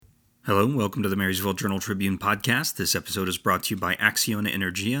Hello and welcome to the Marysville Journal-Tribune podcast. This episode is brought to you by Acciona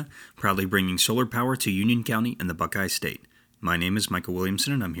Energia, proudly bringing solar power to Union County and the Buckeye State. My name is Michael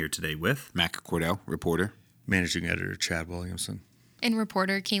Williamson, and I'm here today with Mac Cordell, reporter. Managing Editor Chad Williamson. And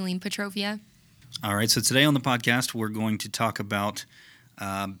reporter Kayleen Petrovia. All right, so today on the podcast, we're going to talk about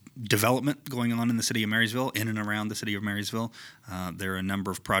development going on in the City of Marysville, in and around the City of Marysville. There are a number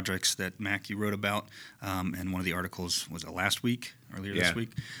of projects that, Mac, you wrote about, and one of the articles was earlier this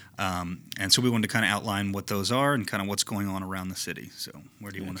week. And so we wanted to kind of outline what those are and kind of what's going on around the city. So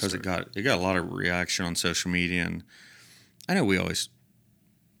where do you want to start? Because it got a lot of reaction on social media, and I know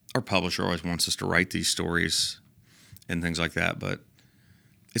our publisher always wants us to write these stories and things like that, but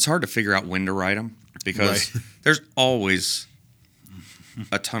it's hard to figure out when to write them because there's always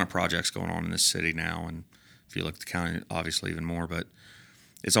a ton of projects going on in this city now, and if you look at the county, obviously even more, but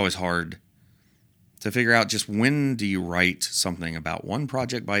it's always hard to figure out just when do you write something about one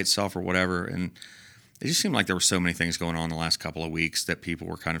project by itself or whatever, and it just seemed like there were so many things going on the last couple of weeks that people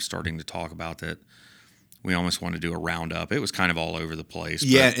were kind of starting to talk about that we almost wanted to do a roundup. It was kind of all over the place.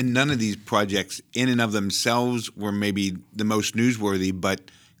 Yeah, and none of these projects in and of themselves were maybe the most newsworthy,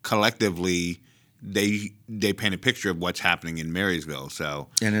 but collectively they paint a picture of what's happening in Marysville. So,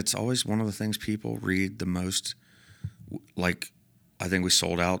 and it's always one of the things people read the most. Like, I think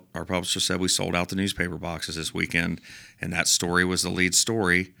our publisher said we sold out the newspaper boxes this weekend, and that story was the lead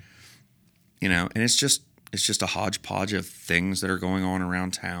story. And it's just a hodgepodge of things that are going on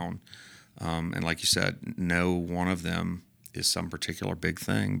around town. And like you said, no one of them is some particular big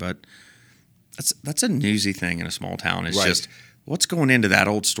thing, but that's a newsy thing in a small town. It's just what's going into that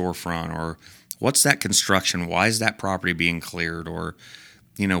old storefront, or what's that construction? Why is that property being cleared? Or,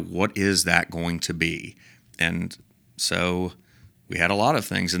 what is that going to be? And so we had a lot of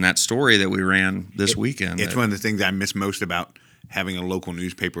things in that story that we ran this weekend. It's one of the things I miss most about having a local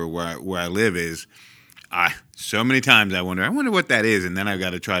newspaper where I live is so many times I wonder what that is, and then I've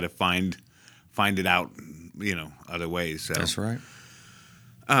got to try to find it out, other ways. So that's right.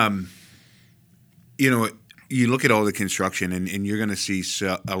 You look at all the construction, and you're going to see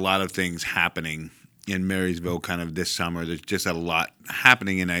a lot of things happening in Marysville kind of this summer. There's just a lot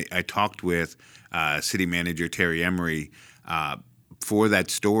happening, and I talked with City Manager Terry Emery for that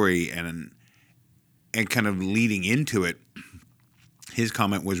story, and kind of leading into it, his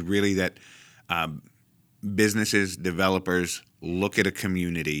comment was really that businesses, developers look at a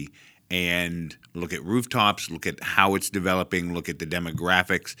community and look at rooftops, look at how it's developing, look at the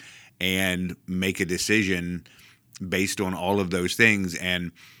demographics, and make a decision based on all of those things.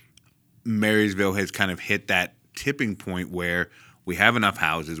 And Marysville has kind of hit that tipping point where we have enough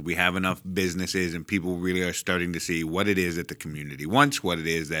houses, we have enough businesses, and people really are starting to see what it is that the community wants, what it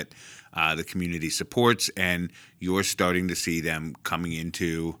is that the community supports, and you're starting to see them coming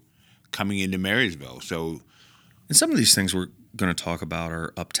into Marysville. So, and some of these things we're going to talk about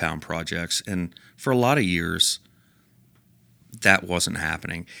are uptown projects, and for a lot of years that wasn't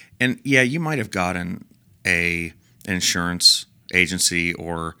happening. And yeah, you might have gotten an insurance agency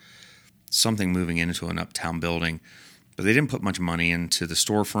or something moving into an uptown building, but they didn't put much money into the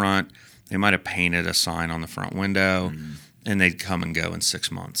storefront. They might have painted a sign on the front window, and they'd come and go in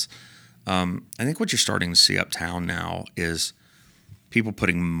 6 months. I think what you're starting to see uptown now is people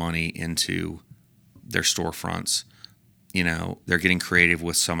putting money into their storefronts. They're getting creative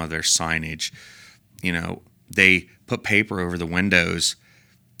with some of their signage. They put paper over the windows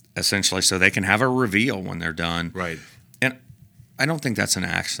essentially so they can have a reveal when they're done. Right. And I don't think that's an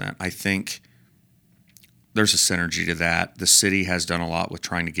accident. I think there's a synergy to that. The city has done a lot with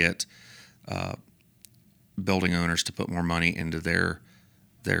trying to get building owners to put more money into their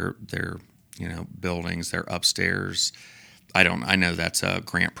buildings, their upstairs. I know that's a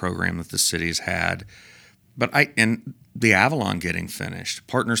grant program that the city's had, but and the Avalon getting finished,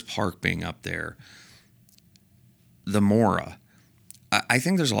 Partners Park being up there, the Mora. I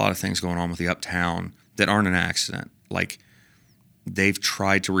think there's a lot of things going on with the uptown that aren't an accident. Like, they've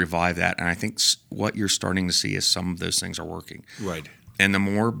tried to revive that, and I think what you're starting to see is some of those things are working. Right. And the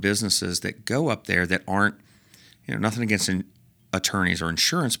more businesses that go up there that aren't, nothing against attorneys or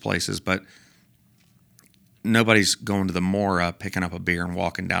insurance places, but nobody's going to the Mora, picking up a beer and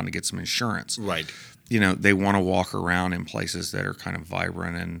walking down to get some insurance. Right. They want to walk around in places that are kind of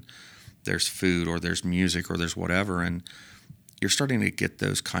vibrant, and there's food or there's music or there's whatever, and you're starting to get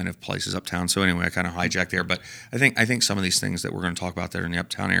those kind of places uptown. So anyway, I kind of hijacked there, but I think some of these things that we're going to talk about there in the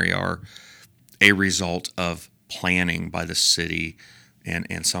uptown area are a result of planning by the city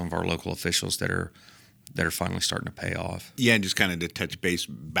and some of our local officials that are finally starting to pay off. Yeah, and just kind of to touch base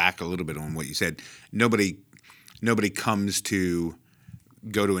back a little bit on what you said, nobody comes to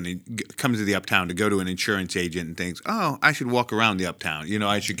comes to the Uptown to go to an insurance agent and thinks, oh, I should walk around the Uptown.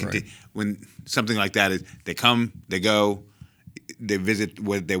 I should continue. When something like that is, they come, they go, they visit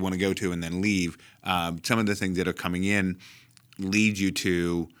what they want to go to, and then leave. Some of the things that are coming in lead you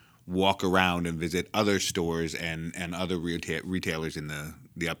to walk around and visit other stores and other retailers in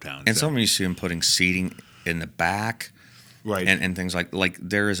the Uptown. And some of you see them putting seating in the back, right? And things like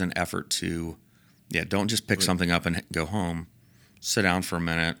there is an effort to, don't just pick something up and go home. Sit down for a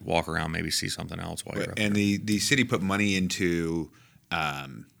minute, walk around, maybe see something else while you're up and there. the city put money into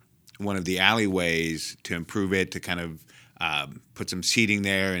one of the alleyways to improve it, to kind of put some seating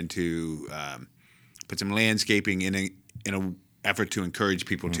there and to put some landscaping in a effort to encourage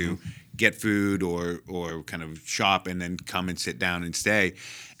people to get food or kind of shop and then come and sit down and stay.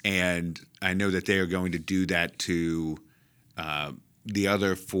 And I know that they are going to do that to the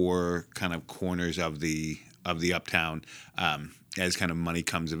other 4 kind of corners of the Uptown. As kind of money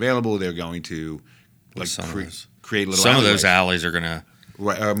comes available, they're going to create little Some alleyways. of those alleys are going to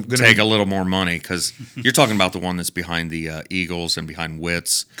take a little more money, because you're talking about the one that's behind the Eagles and behind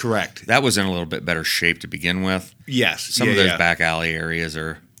Wits. Correct. That was in a little bit better shape to begin with. Yes. Some of those back alley areas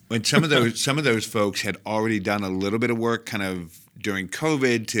are. And some of those folks had already done a little bit of work kind of during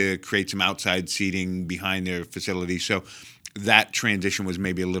COVID to create some outside seating behind their facility. So that transition was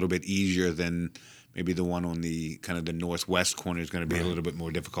maybe a little bit easier than maybe the one on the kind of the northwest corner is going to be a little bit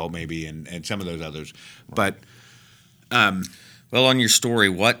more difficult, maybe, and some of those others. But well, on your story,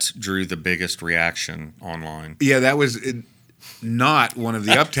 what drew the biggest reaction online? yeah, that was not one of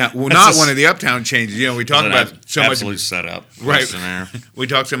the Uptown. Well, not one of the Uptown changes. We talk about so much absolute setup, right? There. We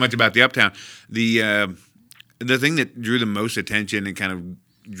talk so much about the Uptown. The thing that drew the most attention and kind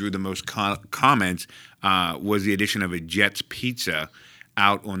of drew the most comments was the addition of a Jets Pizza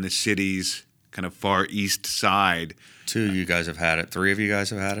out on the city's kind of far east side. 2 of you guys have had it. 3 of you guys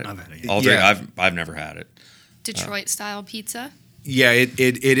have had it. I've had it. All 3. Yeah. I've never had it. Detroit style pizza. Yeah, it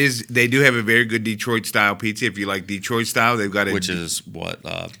is. They do have a very good Detroit style pizza. If you like Detroit style, they've got Which is what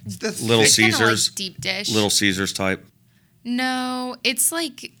That's Little It's kinda Caesars, like deep dish. Little Caesars type. No, it's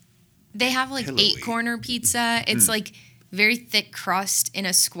like they have like Pillowy. 8-corner pizza. It's like very thick crust in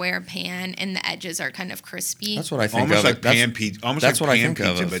a square pan, and the edges are kind of crispy. That's what I think almost of. like That's- pan pizza. Almost That's like what I pan think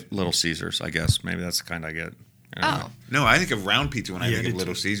pizza, of but Little Caesars, I guess. Maybe that's the kind I get. I don't know. no, I think of round pizza when I Yeah, think of it's-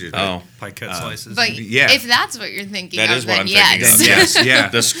 Little Caesars. Oh, Pie cut slices. But Yeah. if that's what you're thinking that of, is what then I'm yes. thinking of. Yes, Yeah.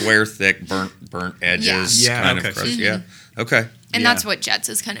 The square, thick, burnt edges, Yeah. kind Okay. of crust. Yeah. Okay. And Yeah. that's what Jets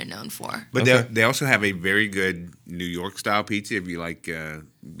is kind of known for. But Okay. they also have a very good New York style pizza if you like,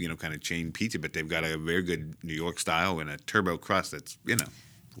 kind of chain pizza. But they've got a very good New York style and a turbo crust that's,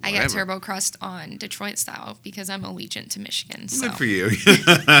 I got whatever. turbo crust on Detroit style because I'm allegiant to Michigan. So. Good for you.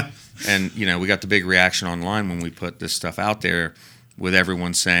 And, we got the big reaction online when we put this stuff out there with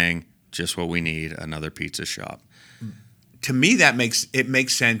everyone saying, just what we need, another pizza shop. To me, that makes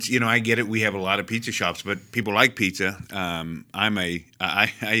sense. I get it. We have a lot of pizza shops, but people like pizza.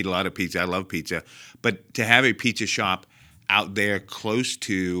 I eat a lot of pizza. I love pizza, but to have a pizza shop out there close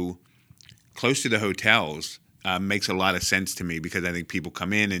to the hotels makes a lot of sense to me, because I think people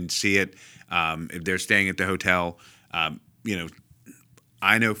come in and see it. If they're staying at the hotel,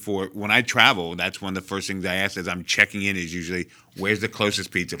 I know for when I travel, that's one of the first things I ask as I'm checking in is usually, where's the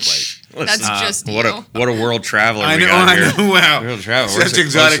closest pizza place? That's just what you. a world traveler I we know, got here. I know. Wow, World traveler. Where's such the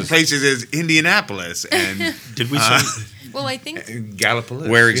exotic closest? places as Indianapolis and Did we say? Well, I think Gallipolis.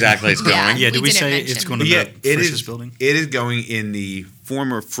 Where exactly it's going. Yeah. Yeah, did We we didn't say mention. it's going to Yeah, the it Frisch's is. building? It is going in the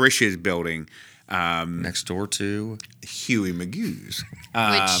former Frisch's building, Next door to. Huey Magoo's.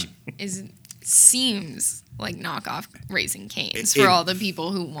 which seems like knockoff Raising Cane's It- for all the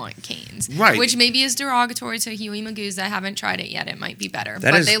people who want canes. Right. Which maybe is derogatory to Huey Magoo's. I haven't tried it yet. It might be better.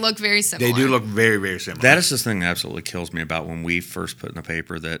 That but is- they look very similar. They do look very, very similar. That is the thing that absolutely kills me about when we first put in the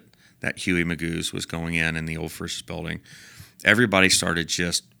paper that Huey Magoo's was going in the old Frisch's building. Everybody started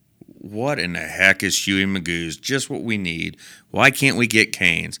just, what in the heck is Huey Magoo's? Just what we need. Why can't we get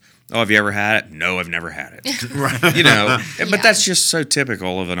canes? Oh, have you ever had it? No, I've never had it. right. But Yeah. that's just so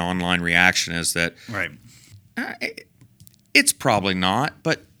typical of an online reaction, is that Right. it's probably not,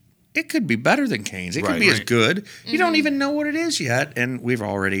 but it could be better than canes. It could Right, be as right. good. You don't even know what it is yet, and we've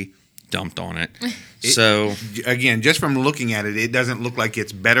already dumped on it. So Again, just from looking at it, it doesn't look like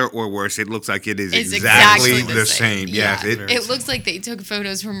it's better or worse. It looks like it is It's exactly the same. Yeah. Yes, it, It looks like they took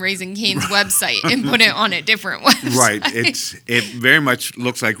photos from Raising Cane's website and put it on a different website. right. It very much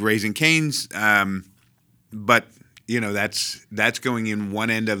looks like Raising Cane's, but that's going in one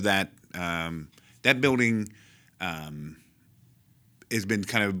end of that that building. has been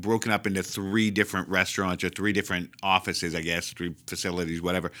kind of broken up into 3 different restaurants or 3 different offices, I guess, 3 facilities,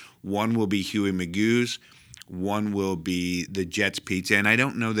 whatever. One will be Huey Magoo's. One will be the Jets Pizza, and I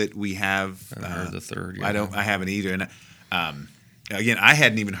don't know that we have Or the third. I haven't either. And again, I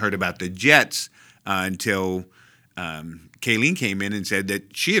hadn't even heard about the Jets until Kayleen came in and said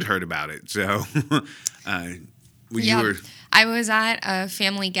that she had heard about it. So I was at a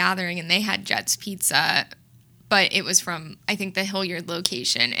family gathering and they had Jets Pizza, but it was from, I think, the Hilliard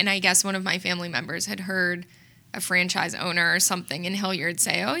location. And I guess one of my family members had heard a franchise owner or something in Hilliard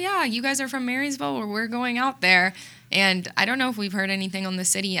say, "Oh yeah, you guys are from Marysville, or we're going out there." And I don't know if we've heard anything on the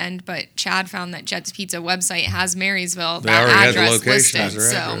city end, but Chad found that Jet's Pizza website has Marysville, They that already had the address location as listed.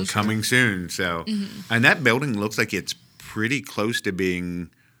 their So address. coming soon. So, and that building looks like it's pretty close to being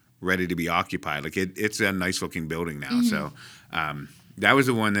ready to be occupied. Like it's a nice looking building now. So that was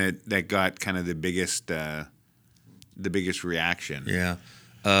the one that got kind of the biggest reaction. Yeah.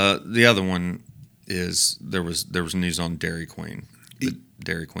 The other one is there was news on Dairy Queen. The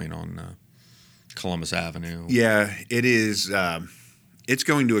Dairy Queen on Columbus Avenue. Yeah, it is. It's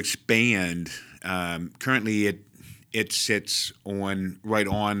going to expand. Currently, it sits right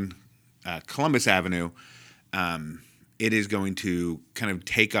on Columbus Avenue. It is going to kind of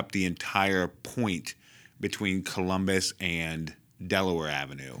take up the entire point between Columbus and Delaware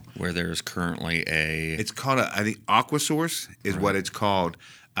Avenue, Where there's currently It's called I think Aquasource is what it's called.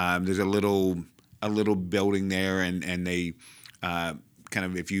 There's a little building there, and they kind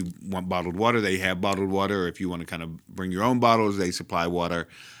of, if you want bottled water, they have bottled water. Or if you want to kind of bring your own bottles, they supply water.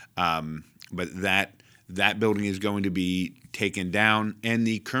 But that building is going to be taken down, and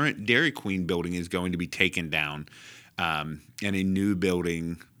the current Dairy Queen building is going to be taken down, and a new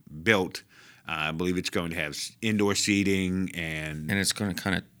building built. I believe it's going to have indoor seating and it's going to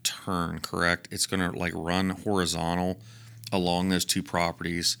kind of turn, correct? It's going to like run horizontal along those 2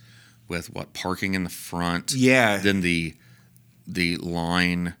 properties with parking in the front. Yeah. Then the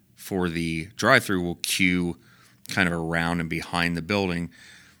line for the drive-through will queue kind of around and behind the building,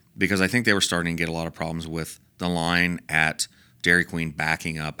 because I think they were starting to get a lot of problems with the line at Dairy Queen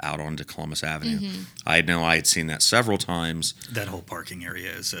backing up out onto Columbus Avenue. I know I had seen that several times. That whole parking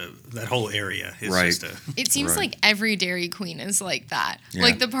area that whole area is Right. just it seems like every Dairy Queen is like that. Yeah.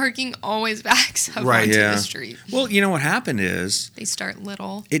 Like the parking always backs up Right. onto Yeah. the street. Well, you know what happened is They start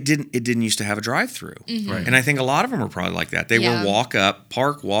little. it didn't used to have a drive-through. Right. And I think a lot of them are probably like that. They Yeah. will walk up,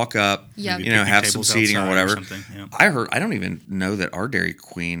 walk up, Yep. Maybe have picnic some tables seating or outside whatever. something. Yeah. I don't even know that our Dairy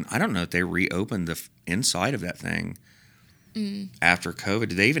Queen, I don't know if they reopened the inside of that thing after COVID.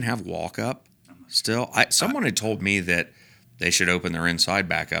 Do they even have walk-up still? Someone had told me that they should open their inside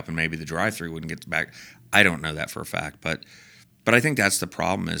back up and maybe the drive-through wouldn't get back. I don't know that for a fact, but I think that's the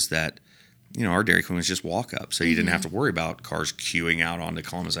problem, is that, our Dairy Queen was just walk-up, so you didn't have to worry about cars queuing out onto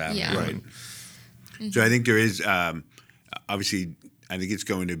Columbus Avenue. Yeah. Right. So I think there is, obviously, I think it's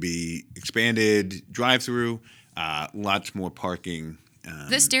going to be expanded drive-through, lots more parking.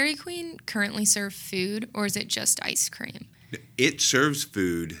 Does Dairy Queen currently serve food, or is it just ice cream? It serves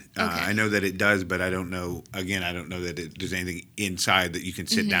food. Okay. I know that it does, but I don't know. Again, I don't know that there's anything inside that you can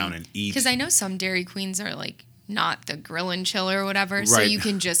sit down and eat. Because I know some Dairy Queens are like not the grill and chill or whatever, so Right. you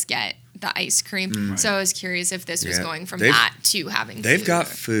can just get the ice cream. So I was curious if this was Yeah. going from They've- that to having They've food. got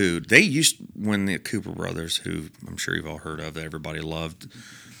food. They used, when the Cooper brothers, who I'm sure you've all heard of, that everybody loved,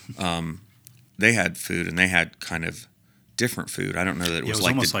 they had food, and they had kind of different food. I don't know that it Yeah, was,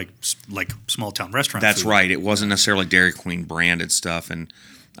 it was like almost like small town restaurant. That's food. right. It wasn't necessarily Dairy Queen branded stuff. And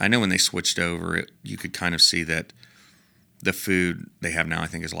I know when they switched over, you could kind of see that the food they have now, I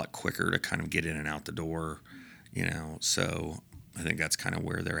think, is a lot quicker to kind of get in and out the door, So I think that's kind of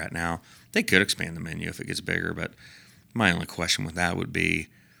where they're at now. They could expand the menu if it gets bigger, but my only question with that would be,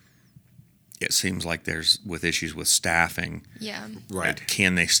 it seems like there's, with issues with staffing, Yeah. Right.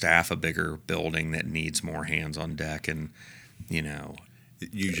 can they staff a bigger building that needs more hands on deck, and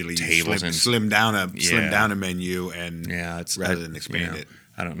Usually, you tables and slim down a Yeah. menu, and it's rather than expand it.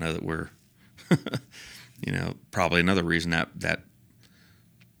 I don't know that we're, probably another reason that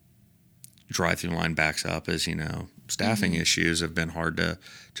drive-through line backs up is, staffing issues have been hard to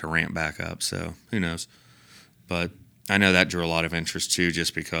ramp back up. So who knows? But I know that drew a lot of interest too,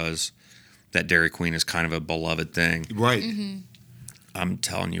 just because that Dairy Queen is kind of a beloved thing. Right. I'm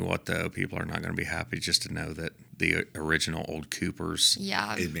telling you what, though, people are not going to be happy just to know that the original old Cooper's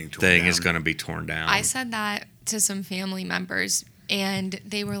Yeah. Is being torn thing down. is going to be torn down. I said that to some family members, and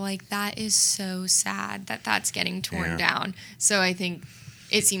they were like, that is so sad that that's getting torn Yeah. down. So I think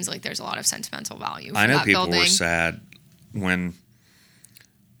it seems like there's a lot of sentimental value for I know that people building. were sad when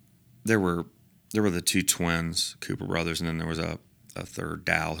there were the 2 twins, Cooper brothers, and then there was a a third,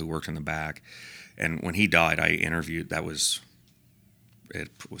 Dal, who worked in the back. And when he died, I interviewed. It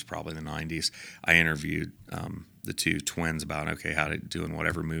was probably the 90s. I interviewed the two twins about how to doing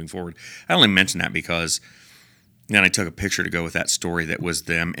whatever moving forward. I only mention that because then I took a picture to go with that story that was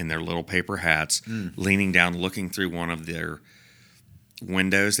them in their little paper hats, leaning down, looking through one of their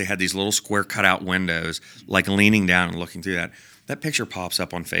windows. They had these little square cutout windows, like leaning down and looking through that. That picture pops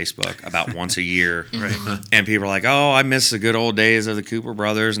up on Facebook about once a year. Right. And people are like, oh, I miss the good old days of the Cooper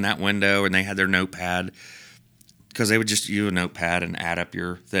brothers and that window. And they had their notepad. Because they would just use a notepad and add up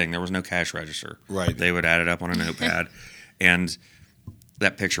your thing. There was no cash register. Right. They would add it up on a notepad. And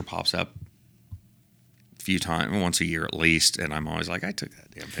that picture pops up a few times, once a year at least. And I'm always like, I took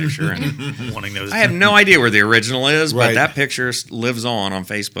that damn picture. And Wanting those. I have no idea where the original is, Right. but that picture lives on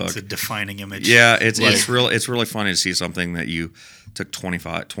Facebook. It's a defining image. Yeah, it's really funny to see something that you took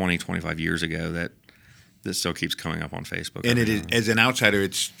 25 years ago that still keeps coming up on Facebook. And it is, as an outsider,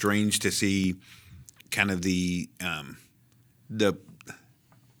 it's strange to see kind of the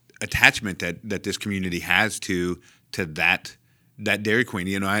attachment that this community has to that Dairy Queen.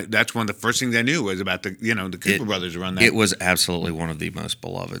 You know, that's one of the first things I knew was about the Cooper brothers run that. It was absolutely one of the most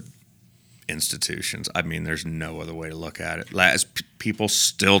beloved institutions. I mean, there's no other way to look at it. As people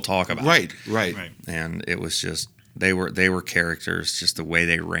still talk about it. Right. And it was just they were characters, just the way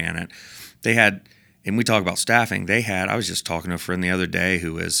they ran it. They had. And we talk about staffing. I was just talking to a friend the other day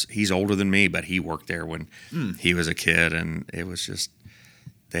he's older than me, but he worked there when he was a kid. And it was just,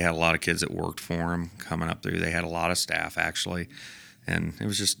 they had a lot of kids that worked for him coming up through. They had a lot of staff actually. And it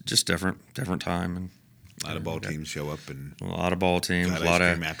was just different time. And A lot of ball teams show up and a lot of ball teams, got a lot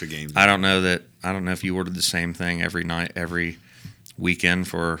ice of cream after games. I don't know if you ordered the same thing every night, every weekend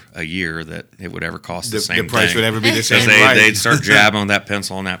for a year that it would ever cost the same thing. The price would ever be the same. They'd start jabbing with that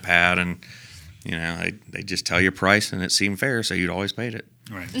pencil on that pad and they just tell you a price and it seemed fair, so you'd always paid it.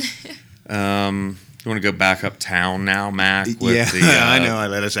 Right. You want to go back uptown now, Mac? I know. I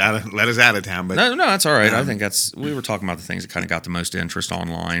let us out of town, but no, that's all right. I think we were talking about the things that kind of got the most interest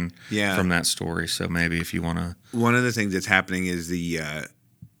online from that story. So maybe if you want to, one of the things that's happening is the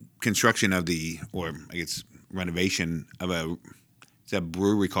construction of renovation of a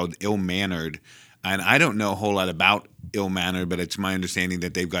brewery called Ill Mannered, and I don't know a whole lot about Ill Mannered, but it's my understanding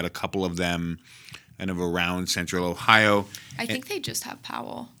that they've got a couple of them kind of around Central Ohio. I think they just have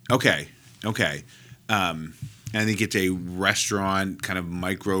Powell. Okay. I think it's a restaurant, kind of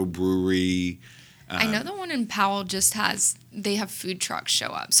micro brewery. I know the one in Powell they have food trucks show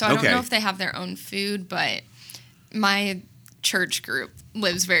up. So I don't know if they have their own food, but my church group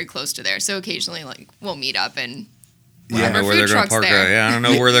lives very close to there. So occasionally we'll meet up and I don't know where they're going to park. I don't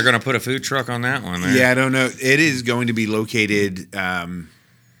know where they're going to put a food truck on that one. There. Yeah, I don't know. It is going to be located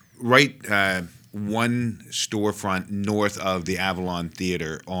one storefront north of the Avalon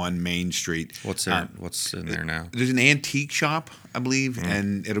Theater on Main Street. What's there? What's in there now? There's an antique shop, I believe,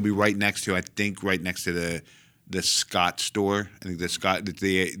 and it'll be right next to the Scott store. I think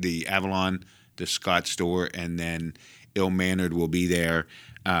the Avalon, the Scott store, and then Ill Mannered will be there.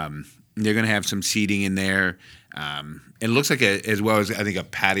 They're going to have some seating in there. It looks like as well as I think a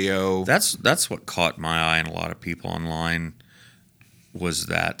patio. That's what caught my eye and a lot of people online was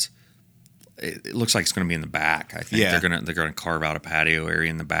that it looks like it's going to be in the back. I think they're going to carve out a patio area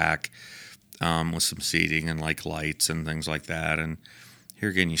in the back with some seating and lights and things like that. And here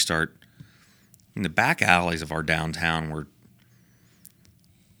again, you start in the back alleys of our downtown were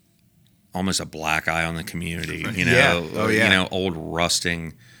almost a black eye on the community. Old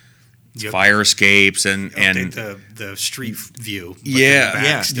rusting fire escapes and the street view.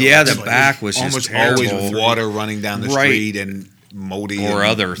 The back was almost just terrible. Always water running down the street and moldy or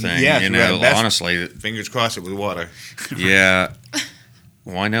other thing. Honestly, fingers crossed it was water. Yeah.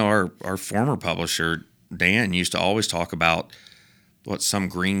 Well, I know our former publisher Dan used to always talk about some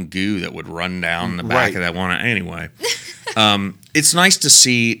green goo that would run down the back of that one. Anyway, it's nice to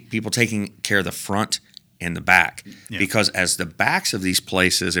see people taking care of the front and the back because as the backs of these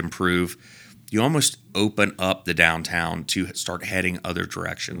places improve, you almost open up the downtown to start heading other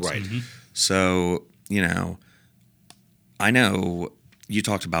directions. Right. Mm-hmm. So, I know you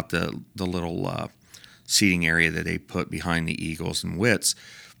talked about the little seating area that they put behind the Eagles and Wits.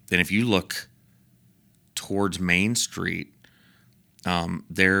 Then if you look towards Main Street,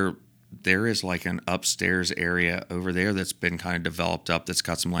 there is like an upstairs area over there that's been kind of developed up that's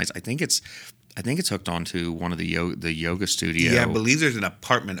got some lights. I think it's hooked onto one of the yoga studio. Yeah, I believe there's an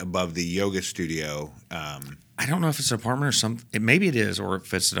apartment above the yoga studio. I don't know if it's an apartment or something. Maybe it is, or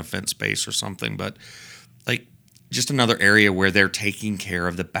if it's an event space or something. But just another area where they're taking care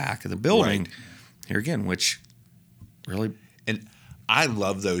of the back of the building. Right. Here again, which really, and I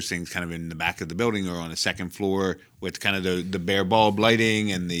love those things kind of in the back of the building or on the second floor with kind of the bare bulb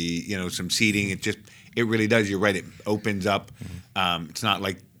lighting and the some seating. It really does. You're right. It opens up. It's not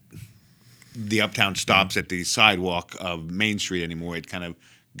like the Uptown stops at the sidewalk of Main Street anymore. It kind of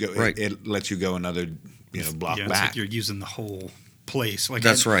it lets you go another block It's back. like you're using the whole place. Like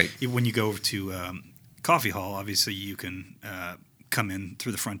That's right. When you go over to Coffee Hall, obviously you can come in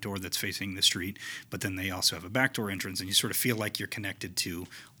through the front door that's facing the street, but then they also have a backdoor entrance, and you sort of feel like you're connected to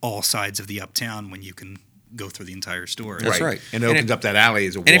all sides of the Uptown when you can go through the entire store. That's right. And it opens up that alley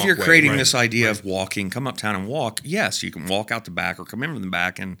as a walkway. And if you're creating this idea of walking, come uptown and walk, yes, you can walk out the back or come in from the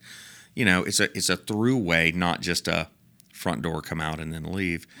back, and it's a throughway, not just a front door, come out and then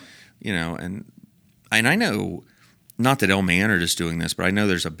leave. And I know, not that El Maynard is doing this, but I know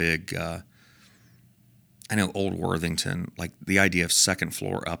there's a big I know Old Worthington, like the idea of second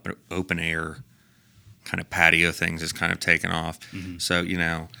floor up open air kind of patio things is kind of taken off. Mm-hmm. So,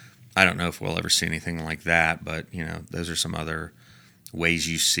 I don't know if we'll ever see anything like that, but, those are some other ways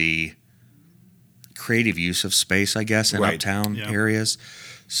you see creative use of space, I guess, in uptown areas.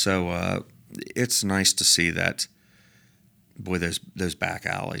 So it's nice to see that, boy, those back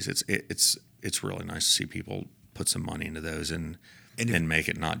alleys, it's really nice to see people put some money into those and make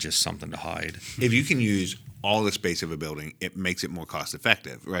it not just something to hide. If you can use all the space of a building, it makes it more cost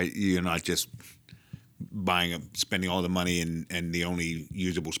effective, right? You're not just spending all the money and the only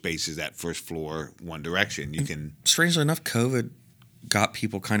usable space is that first floor, one direction. You can. Strangely enough, COVID got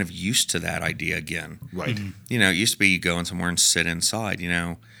people kind of used to that idea again. Right. Mm-hmm. It used to be you go in somewhere and sit inside.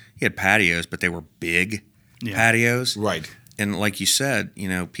 You had patios, but they were big patios. Right. And like you said,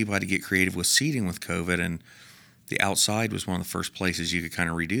 people had to get creative with seating with COVID, and the outside was one of the first places you could kind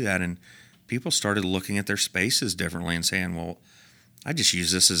of redo that. And people started looking at their spaces differently and saying, well, I just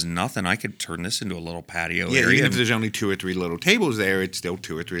use this as nothing. I could turn this into a little patio area. Even if there's only 2 or 3 little tables there, it's still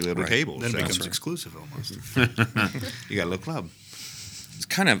 2 or 3 little tables. Then it becomes exclusive almost. You got a little club. It's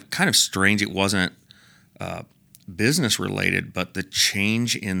kind of strange. It wasn't business related, but the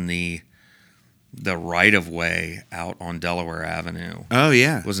change in the right of way out on Delaware Avenue. Oh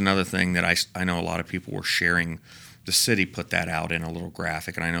yeah, was another thing that I know a lot of people were sharing. The city put that out in a little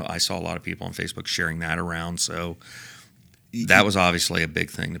graphic, and I know I saw a lot of people on Facebook sharing that around. So that was obviously a big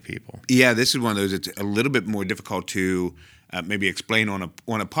thing to people. Yeah, this is one of those. It's a little bit more difficult to maybe explain on a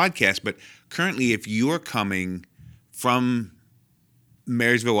podcast. But currently, if you're coming from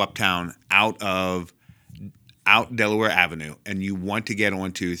Marysville Uptown out Delaware Avenue and you want to get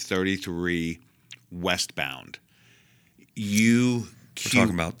onto 33 westbound, we're talking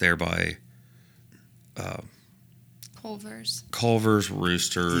about there by Culver's,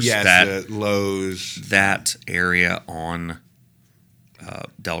 Roosters, yes, Lowe's, that area on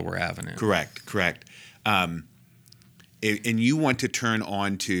Delaware Avenue. Correct. And you want to turn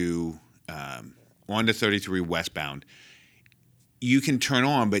onto 33 westbound. You can turn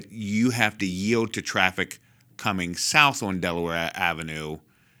on, but you have to yield to traffic coming south on Delaware Avenue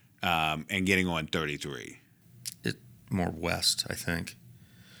and getting on 33. More west, I think.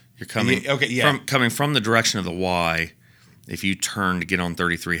 You're coming coming from the direction of the Y. If you turn to get on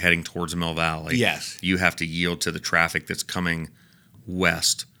 33 heading towards Mill Valley, yes, you have to yield to the traffic that's coming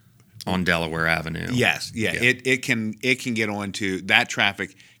west on Delaware Avenue. Yes, yeah. It can get onto that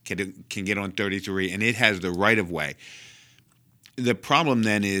traffic can get on 33, and it has the right of way. The problem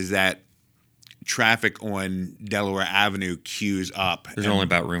then is that traffic on Delaware Avenue queues up. There's only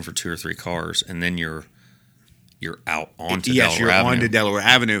about room for 2 or 3 cars, and then you're out onto Delaware Avenue. Yes, you're onto Delaware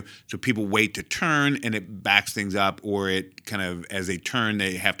Avenue, so people wait to turn, and it backs things up, or it kind of, as they turn,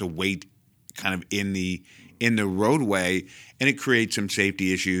 they have to wait kind of in the roadway, and it creates some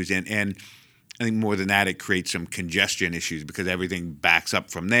safety issues, and I think more than that, it creates some congestion issues because everything backs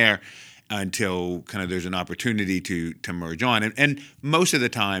up from there until kind of there's an opportunity to merge on. And most of the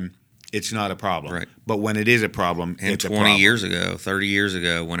time, it's not a problem. Right. But when it is a problem, and it's 20 a problem. years ago, 30 years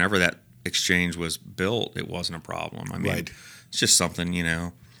ago, whenever that exchange was built, it wasn't a problem. I mean, It's just something,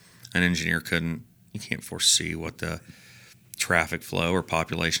 an engineer you can't foresee what the traffic flow or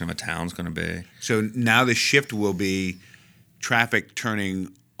population of a town's going to be. So now the shift will be traffic turning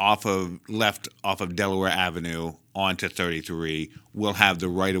left off of Delaware Avenue onto 33 will have the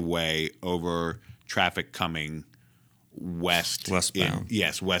right of way over traffic coming westbound.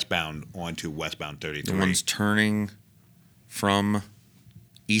 Westbound onto westbound 33. The ones turning from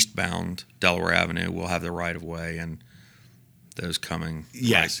eastbound Delaware Avenue will have the right of way, and those coming.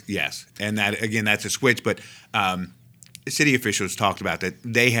 Yes. And that, again, that's a switch, but city officials talked about that.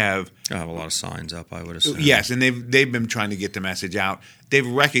 They have a lot of signs up, I would assume. Yes, and they've been trying to get the message out. They've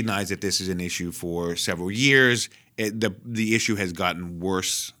recognized that this is an issue for several years. the issue has gotten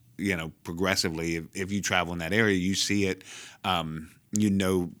worse, progressively. If you travel in that area, you see it. You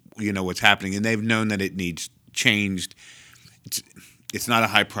know what's happening, and they've known that it needs changed. It's not a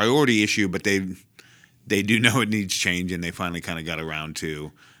high priority issue, but they do know it needs change, and they finally kind of got around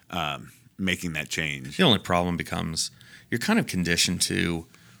to making that change. The only problem becomes you're kind of conditioned to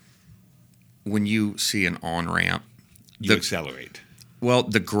when you see an on-ramp, You accelerate. well,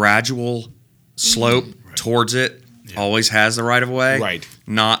 the gradual slope towards it always has the right of way, Right.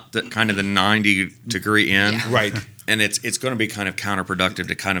 Not the kind of the 90-degree in, Right. And it's going to be kind of counterproductive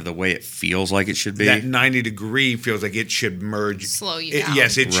to kind of the way it feels like it should be. That 90-degree feels like it should merge. Slow you down.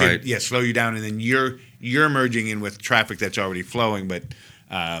 Yes, it Right. should. Yeah, slow you down, and then you're merging in with traffic that's already flowing. But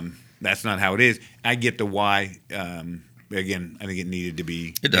that's not how it is. I get the why. Again, I think it needed to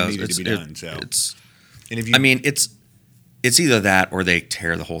be. It does. It needed to be done. So and if you, I mean, it's either that or they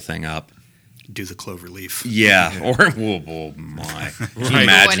tear the whole thing up. Do the clover leaf. Yeah, or oh my, can you People would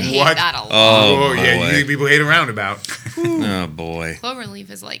imagine? hate What? that a lot. Oh, yeah, boy. you think people hate a roundabout. Oh boy. Cloverleaf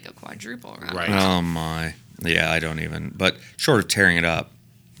is like a quadruple round. Right. Oh my. Yeah, I don't even. But short of tearing it up,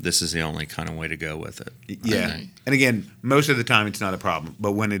 this is the only kind of way to go with it. Yeah, and again, most of the time it's not a problem,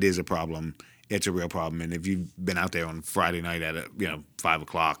 but when it is a problem, it's a real problem. And if you've been out there on Friday night at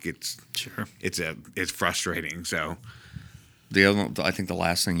 5:00, it's frustrating. So I think the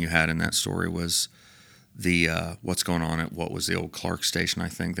last thing you had in that story was the what's going on at what was the old Clark station? I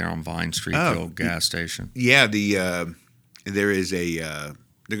think there on Vine Street, the old gas station. yeah, there is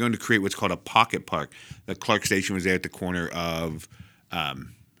they're going to create what's called a pocket park. The Clark station was there at the corner of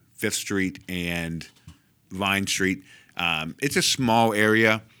 5th Street and Vine Street. It's a small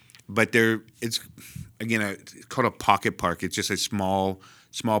area, but it's called a pocket park. It's just a small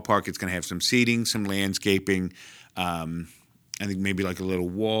park. It's going to have some seating, some landscaping. I think maybe like a little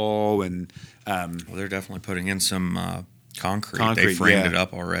wall and. Well, they're definitely putting in some concrete. They Concrete, framed yeah. it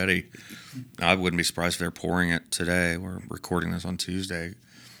up already. I wouldn't be surprised if they're pouring it today. We're recording this on Tuesday.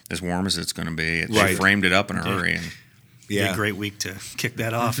 As warm as it's going to be, they Right. framed it up in a hurry. And Be a great week to kick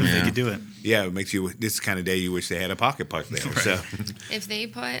that off if they could do it. Yeah, it makes you. This kind of day you wish they had a pocket park there. So If they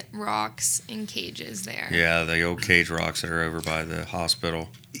put rocks in cages there, yeah, the old cage rocks that are over by the hospital.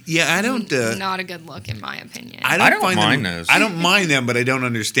 yeah, I don't. not a good look in my opinion. I I don't find mind them, those. I don't mind them, but I don't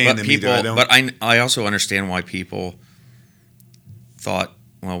understand them either. I don't, I also understand why people thought,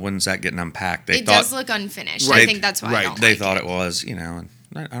 well, when's that getting unpacked? They it thought does look unfinished. Right, I think that's why right. I don't they like thought it. it was, and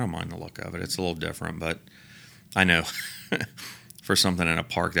I don't mind the look of it. It's a little different, but I know for something in a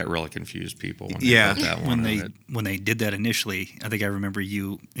park that really confused people. When Yeah. they put that one When in they it. when they did that initially, I think I remember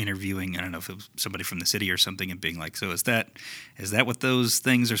you interviewing. I don't know if it was somebody from the city or something, and being like, "So is that what those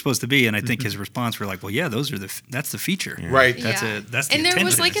things are supposed to be?" And I think his response were like, "Well, yeah, those are that's the feature, Right. That's Yeah. that's the and there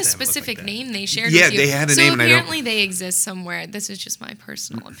was intention like is a to have it look specific like that. name they shared Yeah, with you. they had a so name and I don't- apparently they exist somewhere. This is just my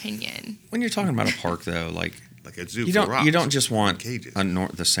personal opinion. When you're talking about a park, though, like like a zoo you for rocks. don't just want cages.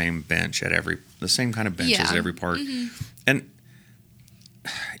 the same bench at the same kind of benches Yeah. at every park,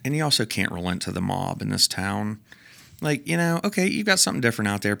 and you also can't relent to the mob in this town. Like, okay, you've got something different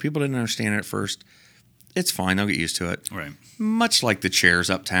out there. People didn't understand it at first. It's fine; they'll get used to it. Right. Much like the chairs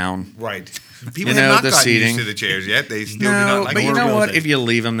uptown. Right. People You have know, not the gotten seating. used to the chairs yet. They still do No, not like but you know Orville what? thing. If you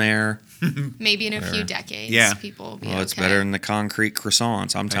leave them there, Maybe in a few decades, Yeah. people will be well, it's okay. better than the concrete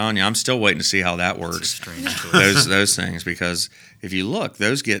croissants. I'm telling you, I'm still waiting to see how that It's a works. strange choice. those things, because if you look,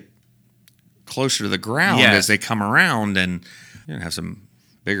 those get closer to the ground Yeah. as they come around, and you're gonna have some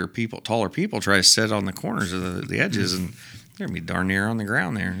taller people try to sit on the corners of the edges, and they're gonna be darn near on the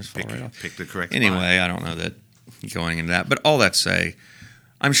ground there and just fall right off. Pick the correct Anyway, I don't know that going into that, but all that to say,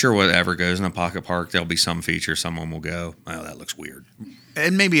 I'm sure whatever goes in the pocket park, there'll be some feature. Someone will go, "Oh, that looks weird."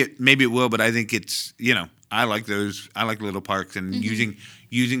 And maybe it will, but I think it's I like those. I like little parks and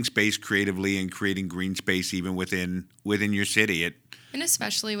using space creatively and creating green space even within your city. And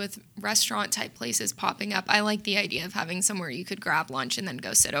especially with restaurant type places popping up, I like the idea of having somewhere you could grab lunch and then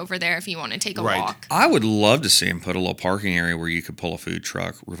go sit over there if you want to take a Right. walk. I would love to see him put a little parking area where you could pull a food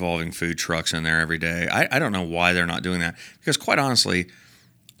truck, revolving food trucks in there every day. I don't know why they're not doing that, because quite honestly,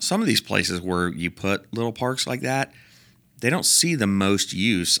 some of these places where you put little parks like that, they don't see the most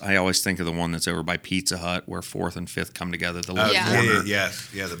use. I always think of the one that's over by Pizza Hut where 4th and 5th come together. The little Yeah. corner.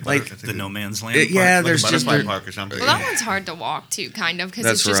 The no man's land. Yeah, park. there's like a just butterfly park or something. Well, that one's hard to walk to, kind of, because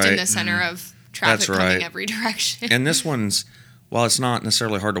That's it's just in right. the center of traffic That's coming right. every direction. And this one's, while it's not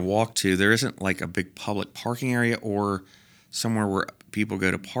necessarily hard to walk to, there isn't like a big public parking area or somewhere where people go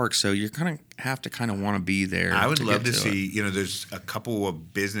to park. So you're going to have to kind of want to be there. I would love get to it. see. There's a couple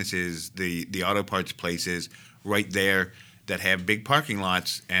of businesses, the auto parts places right there that have big parking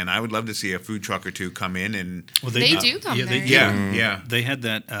lots, and I would love to see a food truck or two come in and. Well, They do come yeah, there. They do. Yeah. They had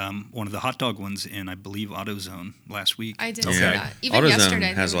that one of the hot dog ones in, I believe, AutoZone last week. I did Okay. see that. Even AutoZone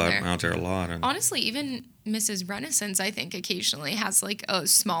yesterday, has they were there. out there a lot. And Honestly, even Mrs. Renaissance, I think, occasionally has like a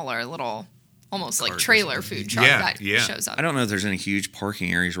smaller little, almost like Cart or trailer something. food truck Yeah, that yeah. shows up. I don't know if there's any huge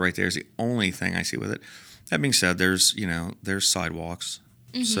parking areas right there. Is the only thing I see with it. That being said, there's sidewalks,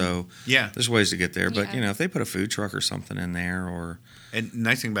 so Yeah. there's ways to get there. But Yeah. if they put a food truck or something in there, or And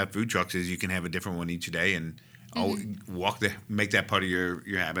nice thing about food trucks is you can have a different one each day and make that part of your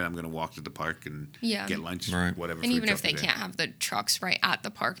habit. I'm going to walk to the park and Yeah. get lunch, Right. whatever. And food even if truck they is there. can't have the trucks right at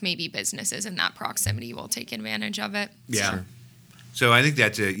the park, maybe businesses in that proximity will take advantage of it. Yeah. Sure. So I think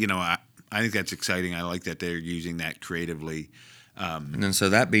that's I think that's exciting. I like that they're using that creatively. and then so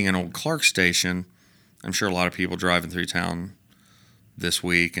that being an old Clark station, I'm sure a lot of people driving through town this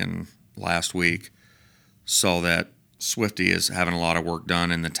week and last week saw that Swifty is having a lot of work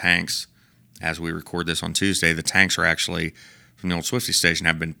done in the tanks. As we record this on Tuesday, the tanks are actually from the old Swifty station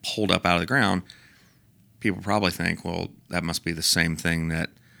have been pulled up out of the ground. People probably think, well, that must be the same thing that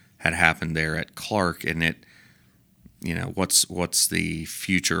had happened there at Clark, and it, what's the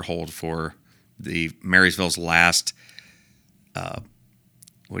future hold for the Marysville's last,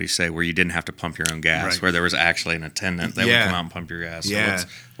 what do you say, where you didn't have to pump your own gas, Right. where there was actually an attendant that would Yeah. come out and pump your gas. So Yeah.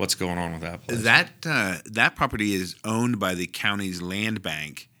 what's going on with that place? That property is owned by the county's land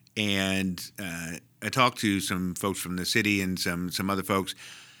bank, and I talked to some folks from the city and some other folks.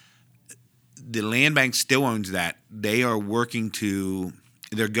 The land bank still owns that. They're going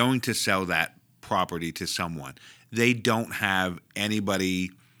to sell that property to someone. They don't have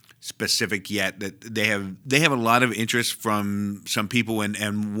anybody specific yet. That they have a lot of interest from some people,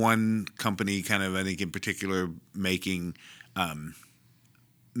 and one company kind of, I think in particular, making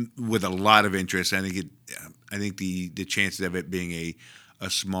with a lot of interest. I think the chances of it being a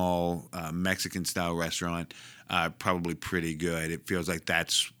small Mexican style restaurant probably pretty good. It feels like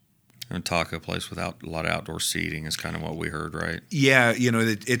that's. A taco place without a lot of outdoor seating is kind of what we heard, right? Yeah,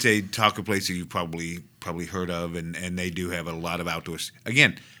 it's a taco place that you've probably heard of, and they do have a lot of outdoors.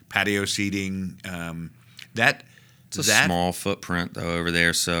 Again, patio seating. It's a small footprint though over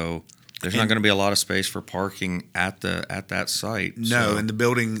there, so there's not going to be a lot of space for parking at that site. No, so. and the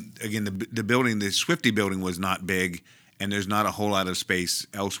building again, the building, the Swifty building was not big, and there's not a whole lot of space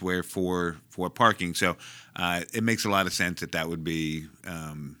elsewhere for parking. So it makes a lot of sense that would be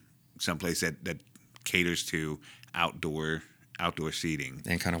someplace that caters to outdoor seating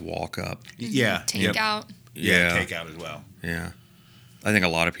And kind of walk up. Yeah, Take out. Yeah, takeout as well. Yeah. I think a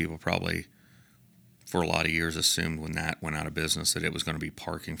lot of people probably, for a lot of years, assumed when that went out of business that it was going to be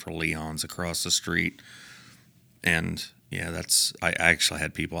parking for Leon's across the street. And, yeah, I actually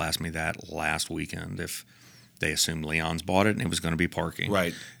had people ask me that last weekend if they assumed Leon's bought it and it was going to be parking.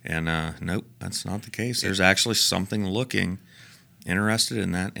 Right. And, nope, that's not the case. There's actually something looking interested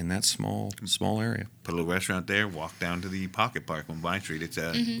in that small area. Put a little restaurant there. Walk down to the Pocket Park on Vine Street. It's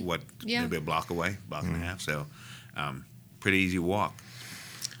maybe a block away, block and a half. So, pretty easy walk.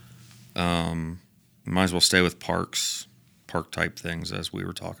 Might as well stay with park type things as we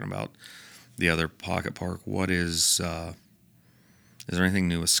were talking about the other Pocket Park. What is there anything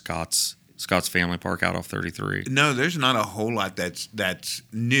new with Scott's Family Park out off 33? No, there's not a whole lot that's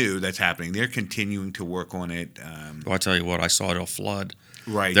new that's happening. They're continuing to work on it. Well, I tell you what, I saw it'll flood.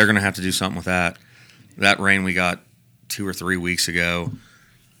 Right. They're going to have to do something with that. That rain we got 2 or 3 weeks ago,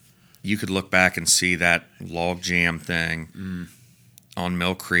 you could look back and see that log jam thing on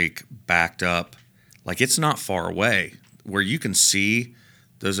Mill Creek backed up. Like, it's not far away where you can see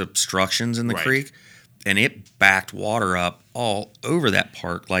those obstructions in the Right. creek, and it backed water up all over that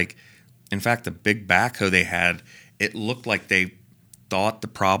park. Like, in fact, the big backhoe they had, it looked like they thought the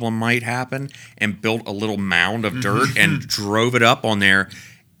problem might happen and built a little mound of dirt and drove it up on there,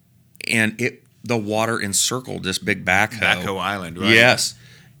 and the water encircled this big backhoe. Backhoe Island, right? Yes,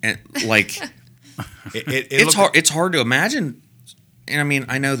 and like it's hard to imagine. And I mean,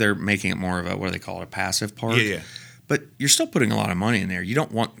 I know they're making it more of a, what do they call it, a passive park. Yeah. But you're still putting a lot of money in there. You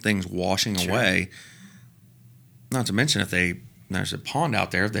don't want things washing away. Not to mention there's a pond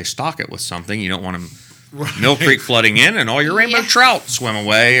out there. If they stock it with something, you don't want them Mill Creek flooding in and all your rainbow trout swim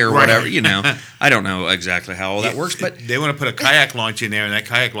away or whatever. I don't know exactly how all that works, but they want to put a kayak launch in there, and that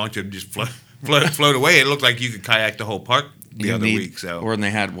kayak launch would just float away. It looked like you could kayak the whole park the other week. So, or when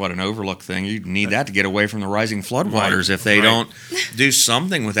they had an overlook thing, you need that to get away from the rising floodwaters. If they don't do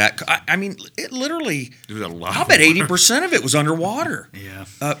something with that, I mean, it literally. There was a lot. I'll bet 80% of it was underwater.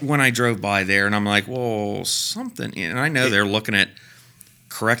 Yeah. When I drove by there, and I'm like, well, something. And I know they're looking at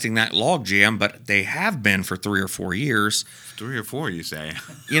correcting that log jam, but they have been for 3 or 4 years. 3 or 4, you say?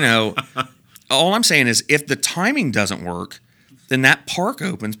 All I'm saying is if the timing doesn't work, then that park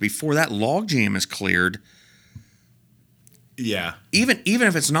opens before that log jam is cleared. Yeah. Even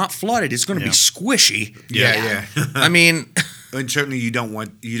if it's not flooded, it's going to be squishy. Yeah. I mean, and certainly you don't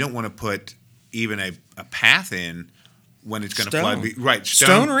want to put even a path in when it's going to Stone. flood. Right.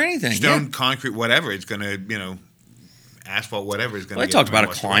 Stone or anything. Stone, concrete, whatever. It's going to, asphalt, whatever is going to. Well, they talked about a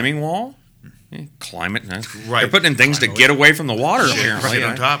climbing wall. Yeah, climb it. Right. They're putting in things to get away from the water. Apparently, right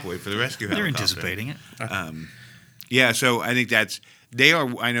on top, wait for the rescue They're helicopter. anticipating it. Yeah, so I think they are.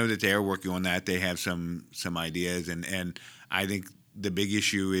 I know that they are working on that. They have some ideas, and I think the big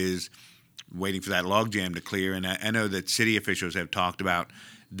issue is waiting for that log jam to clear. And I know that city officials have talked about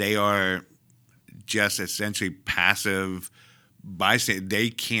they are just essentially passive bystanders. They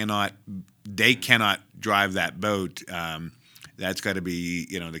cannot drive that boat. That's got to be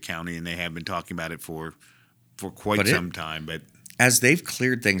the county, and they have been talking about it for quite some time. But as they've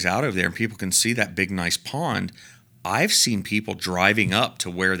cleared things out over there, and people can see that big nice pond, I've seen people driving up to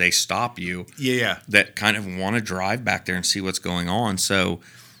where they stop you. Yeah. That kind of want to drive back there and see what's going on. So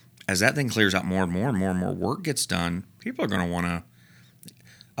as that thing clears out more and more and more and more work gets done, people are going to want to.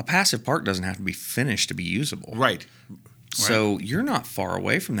 A passive park doesn't have to be finished to be usable. Right. So you're not far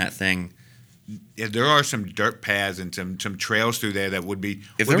away from that thing. Yeah, there are some dirt paths and some trails through there that would be.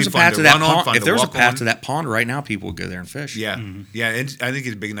 If there was a path to that pond, if there was a path to that pond right now, people would go there and fish. Yeah, yeah. And I think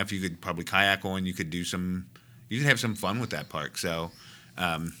it's big enough you could probably kayak on. You could do some. You could have some fun with that park. So,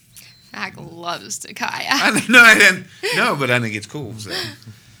 Mac loves to kayak. No, but I think it's cool. So.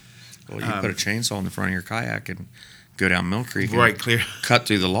 Well, you put a chainsaw in the front of your kayak and go down Mill Creek. Right, clear. Cut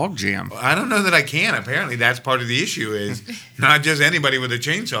through the log jam. I don't know that I can. Apparently, that's part of the issue. Is not just anybody with a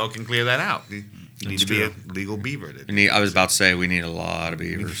chainsaw can clear that out. You need to be a legal beaver. I was about to say we need a lot of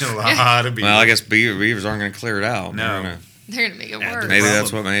beavers. A lot of beavers. Well, I guess beavers aren't going to clear it out. No. They're going to make it worse. Maybe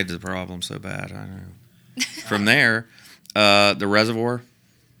that's what made the problem so bad. I don't know. From there, the reservoir.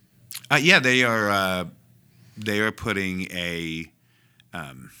 Yeah, they are putting a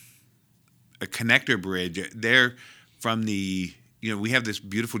connector bridge. They're from the we have this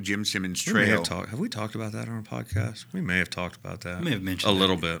beautiful Jim Simmons Trail. Have we talked about that on a podcast? We may have talked about that. We may have mentioned a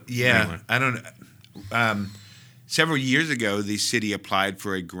little bit. Yeah, anyway. I don't. Several years ago, the city applied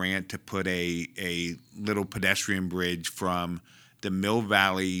for a grant to put a little pedestrian bridge from the Mill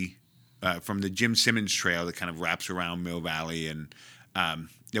Valley, from the Jim Simmons Trail that kind of wraps around Mill Valley, and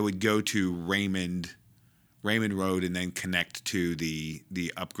that would go to Raymond Road and then connect to the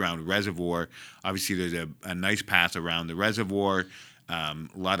upground reservoir. Obviously, there's a nice path around the reservoir. A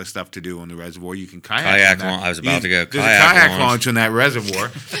lot of stuff to do on the reservoir. You can kayak. I was about to go there's kayak launch on that reservoir,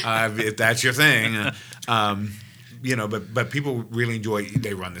 if that's your thing. But people really enjoy.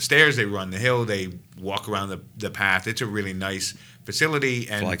 They run the stairs, they run the hill, they walk around the path. It's a really nice facility.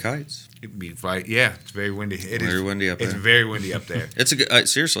 And fly kites. Yeah, it's very windy. It is very windy up there. It's very windy up there. It's a good.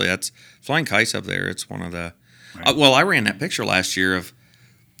 Seriously, that's flying kites up there. It's one of the. Right. Well, I ran that picture last year of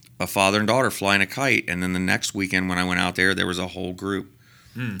a father and daughter flying a kite, and then the next weekend when I went out there was a whole group.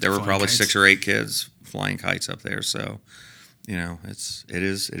 There were probably kites. 6 or 8 kids flying kites up there. So, it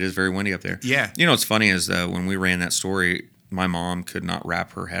is very windy up there. Yeah. What's funny is when we ran that story, my mom could not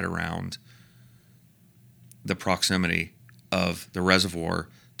wrap her head around the proximity of the reservoir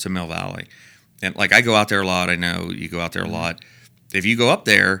to Mill Valley. And like I go out there a lot. I know you go out there a lot. If you go up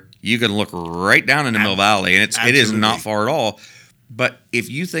there, you can look right down into Mill Valley, and it is not far at all. But if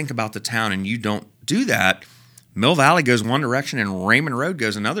you think about the town and you don't do that, Mill Valley goes one direction and Raymond Road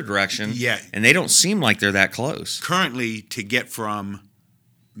goes another direction. Yeah. And they don't seem like they're that close. Currently, to get from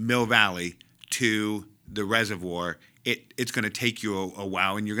Mill Valley to the reservoir, it's going to take you a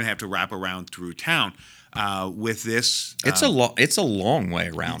while, and you're going to have to wrap around through town. With this, it's a long way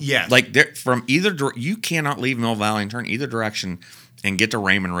around. Yeah, like from either you cannot leave Mill Valley and turn either direction and get to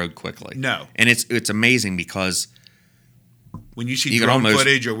Raymond Road quickly. No, and it's amazing because when you see drone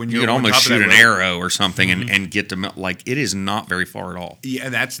footage or when you can almost shoot an arrow or something and get to it is not very far at all. Yeah,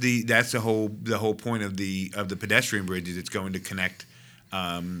 that's the whole point of the pedestrian bridge is it's going to connect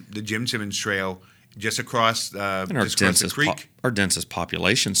the Jim Simmons Trail just across the creek. Our densest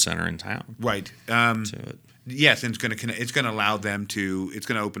population center in town. Right. Yes, and it's going to allow them to. It's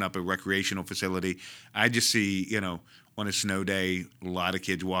going to open up a recreational facility. I just see on a snow day a lot of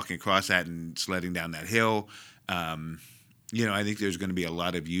kids walking across that and sledding down that hill. I think there's going to be a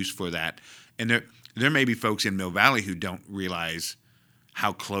lot of use for that, and there may be folks in Mill Valley who don't realize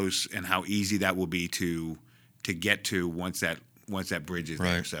how close and how easy that will be to get to once that bridge is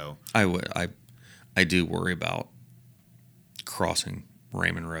there. So I do worry about crossing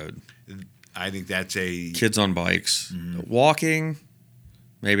Raymond Road. I think that's a Kids on bikes. Walking,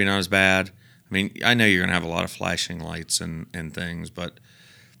 maybe not as bad. I mean, I know you're going to have a lot of flashing lights and things, but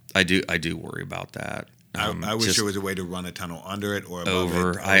I do worry about that. I wish there was a way to run a tunnel under it or above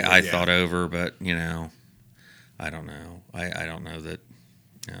over. it. I thought over, but I don't know. I don't know that.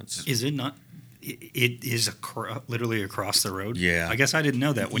 Is it not? It is literally across the road. Yeah. I guess I didn't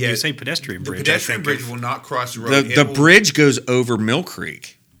know that. When you say pedestrian bridge, the pedestrian bridge will not cross the road. The bridge goes over Mill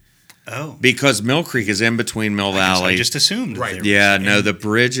Creek. Oh, Because Mill Creek is in between Mill Valley. I just assumed. Right. Yeah, no, the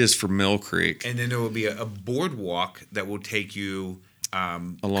bridge is for Mill Creek. And then there will be a boardwalk that will take you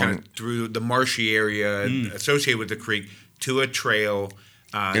Along kind of through the marshy area associated with the creek to a trail.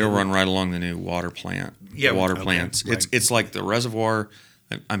 It'll run right along the new water plant. Yeah, the water okay, plants. right. It's like the reservoir.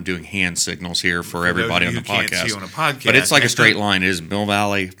 I'm doing hand signals here for everybody on those the of you who can't podcast. see on a podcast, But it's like a straight line. It is Mill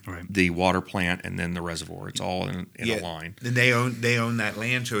Valley, Right. the water plant, and then the reservoir. It's all in a line. And they own that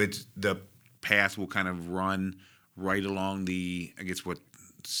land, so it's the path will kind of run right along the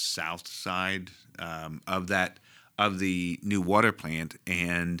south side of the new water plant,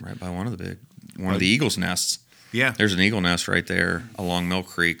 and Right by one of the eagle's nests. yeah, There's an eagle nest right there along Mill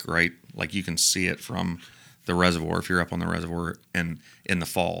Creek, right? Like you can see it from the reservoir if you're up on the reservoir and in the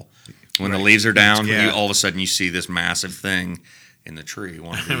fall. When the leaves are down, Yeah. all of a sudden you see this massive thing in the tree,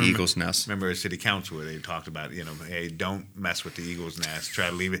 one of the eagle's nests. remember a city council where they talked about hey, don't mess with the eagle's nest, try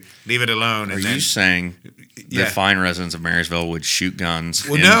to leave it alone. Are And you then, saying Yeah. the fine residents of Marysville would shoot guns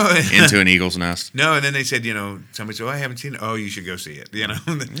no. into an eagle's nest? no, and then they said somebody said, I haven't seen it. Oh, you should go see it.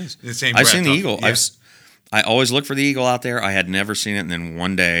 The same. I've breath seen the talk- eagle. Yeah. I always look for the eagle out there. I had never seen it, and then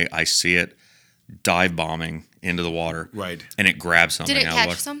one day I see it dive bombing into the water. Right. And it grabbed something. Did it out of catch the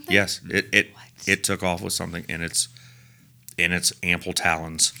water. something? Yes. It took off with something in its ample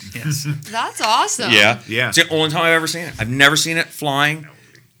talons. yes. That's awesome. Yeah. It's the only time I've ever seen it. I've never seen it flying.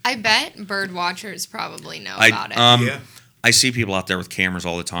 I bet bird watchers probably know about it. Yeah. I see people out there with cameras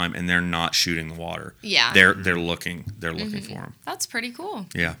all the time, and they're not shooting the water. Yeah. They're looking. They're looking for them. That's pretty cool.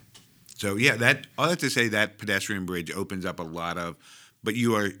 Yeah. So that all that to say that pedestrian bridge opens up a lot of, but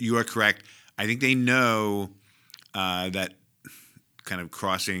you are correct. I think they know that kind of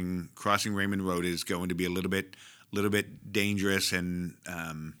crossing Raymond Road is going to be a little bit dangerous, and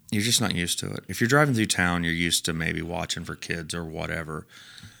You're just not used to it. If you're driving through town, you're used to maybe watching for kids or whatever.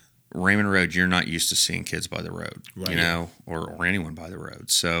 Raymond Road, you're not used to seeing kids by the road, Right. or anyone by the road.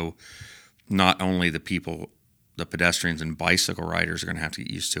 So not only the pedestrians and bicycle riders are going to have to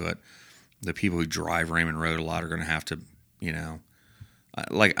get used to it, the people who drive Raymond Road a lot are going to have to,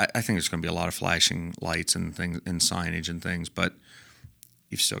 I think there's going to be a lot of flashing lights and things and signage and things, but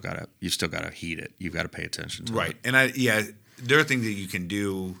you've still got to heed it. You've got to pay attention to it. right. And there are things that you can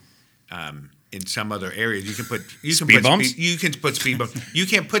do in some other areas. You can put Speed bumps? You can put speed bumps. You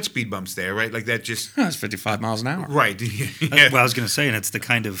can't put speed bumps there, right? Like that just It's 55 miles an hour. right. Well, I was going to say, and it's the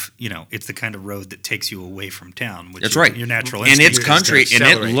kind of road that takes you away from town, which That's is right. your natural and instinct it's is country, to and it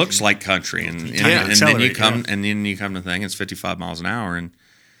accelerate. looks like country, and then you accelerate, come, and then you come to the thing. It's 55 miles an hour, and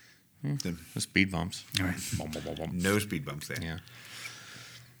the speed bumps. All right. Bum, bum, bum, bum. No speed bumps there. Yeah.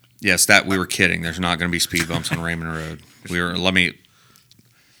 Yes, that we were kidding. There's not going to be speed bumps on Raymond Road.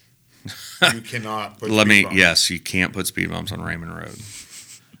 You cannot put Let speed me. bumps. Yes, you can't put speed bumps on Raymond Road.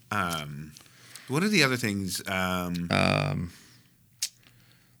 What are the other things? The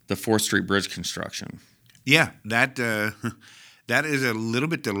 4th Street Bridge construction. Yeah, that that is a little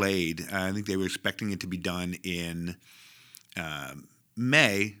bit delayed. I think they were expecting it to be done in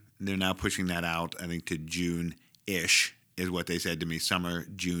May. They're now pushing that out, I think, to June-ish is what they said to me, summer,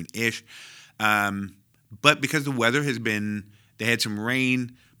 June-ish. But because the weather has been, they had some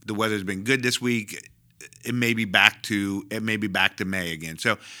rain, the weather's been good this week, it may be back to May again.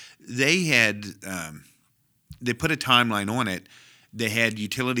 So they had, they put a timeline on it. They had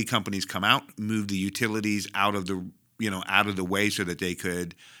utility companies come out, move the utilities out of the way so that they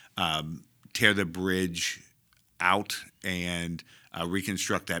could tear the bridge out and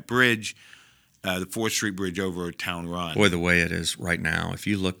reconstruct that bridge, the 4th Street Bridge over Town Run. Boy, the way it is right now, if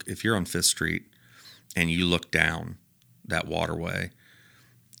you're on 5th Street and you look down that waterway,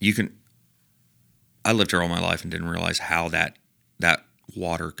 I lived here all my life and didn't realize how that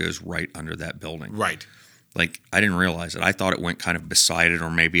water goes right under that building. Right. Like, I didn't realize it. I thought it went kind of beside it or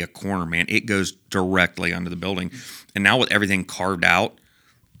maybe a corner, man. It goes directly under the building. And now with everything carved out,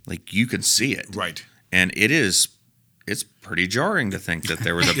 like, you can see it. Right. And it's pretty jarring to think that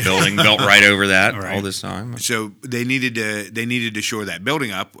there was a building built right over that Right. all this time. So they needed to shore that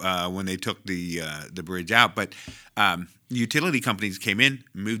building up when they took the bridge out. But utility companies came in,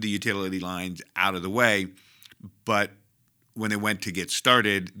 moved the utility lines out of the way. But when they went to get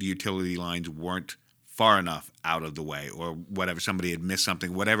started, the utility lines weren't far enough out of the way, or whatever. Somebody had missed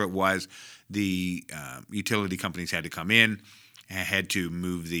something, whatever it was. The utility companies had to come in and had to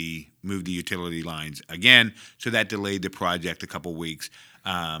move the utility lines again. So that delayed the project a couple weeks.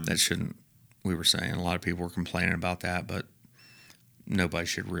 That shouldn't. We were saying a lot of people were complaining about that, but nobody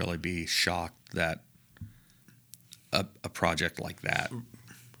should really be shocked that a project like that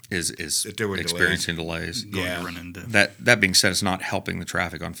is there were experiencing delays. Yeah. That being said, it's not helping the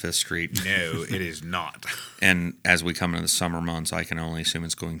traffic on Fifth Street. No, it is not. And as we come into the summer months, I can only assume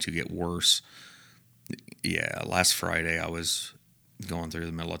it's going to get worse. Yeah, last Friday I was going through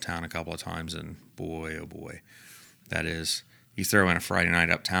the middle of town a couple of times, and boy, oh boy, that is. You throw in a Friday night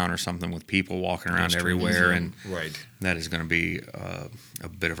uptown or something with people walking around everywhere, and right. that is going to be a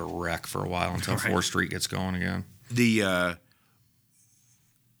bit of a wreck for a while until 4th Street gets going again.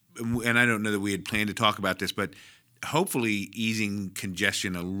 And I don't know that we had planned to talk about this, but hopefully easing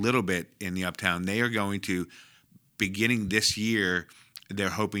congestion a little bit in the uptown. They are going to, beginning this year, they're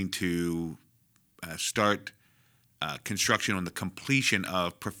hoping to start construction on the completion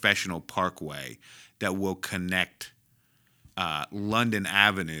of Professional Parkway that will connect London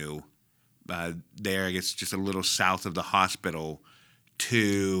Avenue, there, I guess just a little south of the hospital,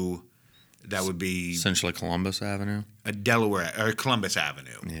 to that would be essentially Columbus Avenue, Delaware or Columbus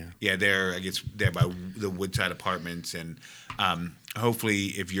Avenue. Yeah, there, I guess there by the Woodside Apartments, and hopefully,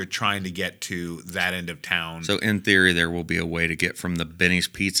 if you're trying to get to that end of town. So in theory, there will be a way to get from the Benny's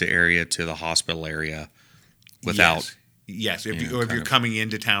Pizza area to the hospital area without. Yes. If you're coming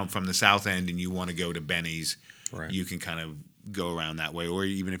into town from the south end and you want to go to Benny's, you can kind of go around that way. Or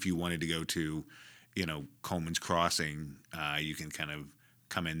even if you wanted to go to, Coleman's Crossing, you can kind of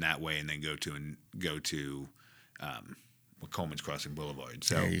come in that way and then go to Coleman's Crossing Boulevard.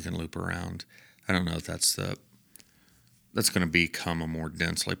 So you can loop around. I don't know if that's going to become a more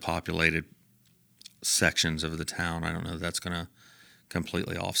densely populated sections of the town. I don't know if that's going to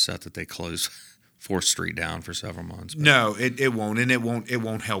completely offset that they close 4th Street down for several months. But. No, it won't, and it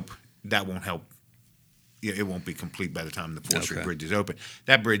won't help. That won't help. It won't be complete by the time the 4th Street Bridge is open.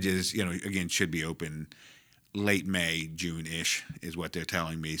 That bridge is, again, should be open late May, June-ish is what they're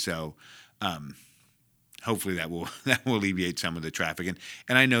telling me. So hopefully that will alleviate some of the traffic.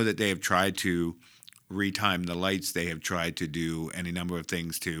 And I know that they have tried to retime the lights. They have tried to do any number of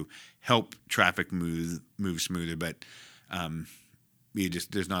things to help traffic move smoother. But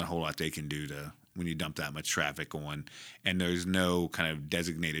there's not a whole lot they can do when you dump that much traffic on. And there's no kind of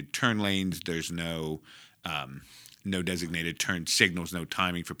designated turn lanes. There's no designated turn signals, no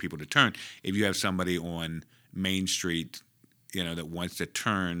timing for people to turn. If you have somebody on Main Street, that wants to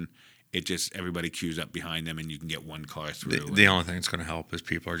turn, it just everybody queues up behind them, and you can get one car through. The only thing that's going to help is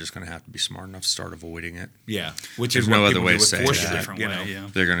people are just going to have to be smart enough to start avoiding it. Yeah, which There's is no what other way to do say that. Yeah.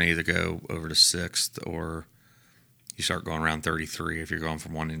 They're going to either go over to 6th or you start going around 33. If you're going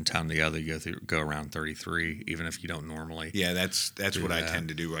from one end of town to the other, you go around 33, even if you don't normally. Yeah, that's what I tend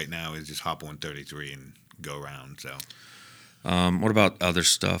to do right now is just hop on 33 and go around. So, what about other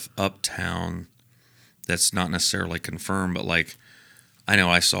stuff uptown that's not necessarily confirmed, but like I know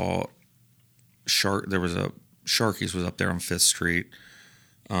I saw there was a Sharky's was up there on 5th Street.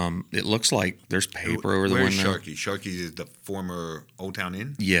 It looks like there's paper over the window. Where's Sharky's? Sharky's is the former Old Town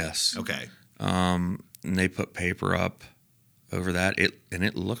Inn? Yes. Okay. And they put paper up over that.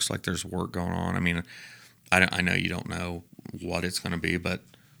 It looks like there's work going on. I mean, I know you don't know what it's going to be, but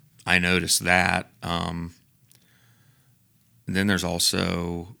I noticed that. Then there's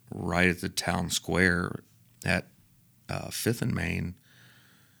also right at the town square at 5th and Main.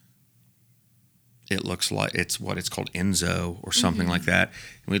 It looks like it's what it's called Enzo or something like that.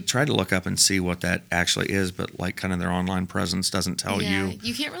 And we tried to look up and see what that actually is, but like kind of their online presence doesn't tell you.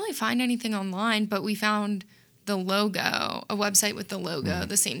 You can't really find anything online, but we found the logo, a website with the logo,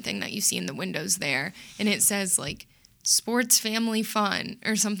 the same thing that you see in the windows there. And it says like sports family fun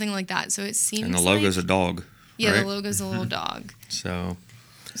or something like that. So it seems And the logo's a dog. Yeah, right? the logo's a little dog. So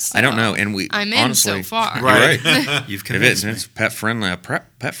I don't know. And I'm honestly, in so far. Right. You've convinced me. It's pet friendly, a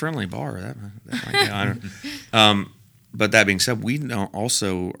pet friendly bar. That might be, I don't. But that being said, we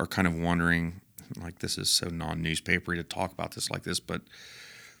also are kind of wondering, like this is so non-newspapery to talk about this like this, but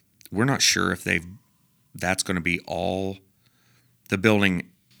we're not sure if that's going to be all the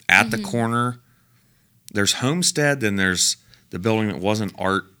building at the corner. There's Homestead, then there's the building that wasn't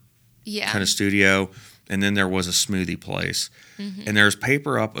art kind of studio, and then there was a smoothie place. And there's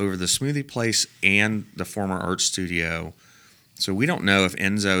paper up over the smoothie place and the former art studio. So we don't know if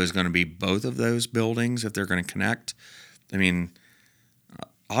Enzo is going to be both of those buildings, if they're going to connect. I mean,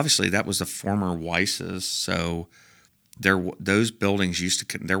 obviously that was the former Weiss's, so those buildings used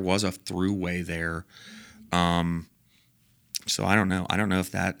to. There was a throughway there. So I don't know. I don't know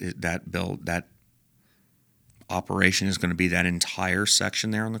if that operation is going to be that entire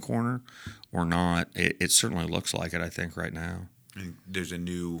section there on the corner or not. It certainly looks like it, I think, right now. And there's a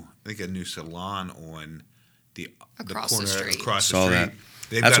new salon on the Across corner the street. across Saw the that. street.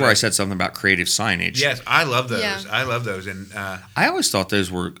 They've That's got where a- I said something about creative signage. Yes, I love those. Yeah. I love those, and I always thought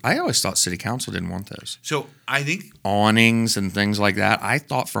city council didn't want those. so I think Awnings and things like that. I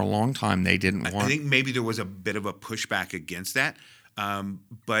thought for a long time they didn't want. I think maybe there was a bit of a pushback against that,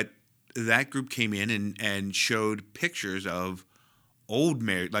 but that group came in and showed pictures of old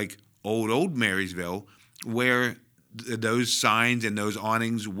Marysville, where those signs and those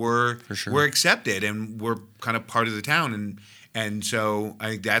awnings were For sure. were accepted and were kind of part of the town, and so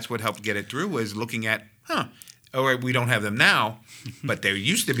I think that's what helped get it through was looking at, all right, we don't have them now, but they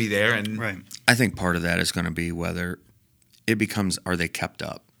used to be there, and Right. I think part of that is going to be whether it becomes, are they kept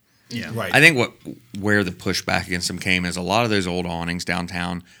up? Yeah. right. I think where the pushback against them came is a lot of those old awnings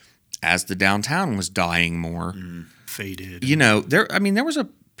downtown, as the downtown was dying more. Faded. There was a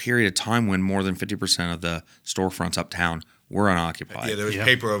period of time when more than 50% of the storefronts uptown were unoccupied. Yeah, there was Yeah.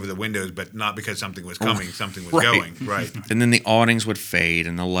 paper over the windows, but not because something was coming, something was Right. going. Right. And then the awnings would fade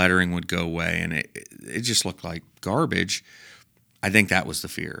and the lettering would go away, and it just looked like garbage. I think that was the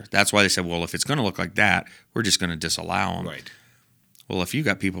fear. That's why they said, well, if it's going to look like that, we're just going to disallow them. Right. Well, if you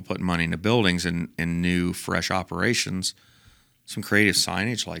got people putting money into buildings and new, fresh operations, some creative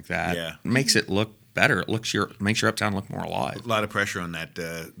signage like that Yeah. makes it look better. It makes your uptown look more alive. A lot of pressure on that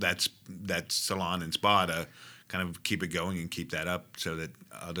salon and spa to kind of keep it going and keep that up so that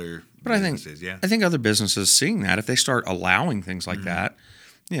other But businesses, I think other businesses seeing that, if they start allowing things like that,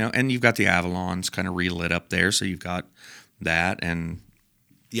 and you've got the Avalons kind of relit up there, so you've got that, and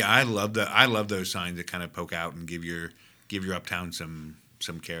yeah, I love those signs that kind of poke out and give your uptown some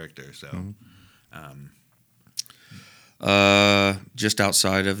character. So just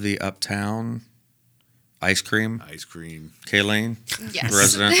outside of the uptown, ice cream. ice cream. Kayleen, Yes.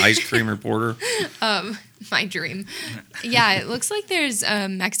 resident ice cream reporter. My dream. Yeah, it looks like there's a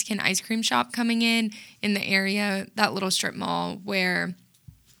Mexican ice cream shop coming in the area, that little strip mall where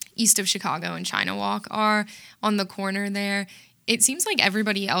east of Chicago and China Walk are on the corner there. It seems like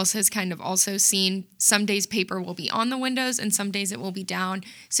everybody else has kind of also seen some days paper will be on the windows and some days it will be down.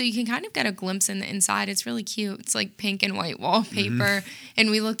 So you can kind of get a glimpse in the inside. It's really cute. It's like pink and white wallpaper. And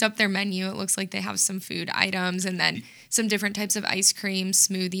we looked up their menu. It looks like they have some food items and then some different types of ice cream,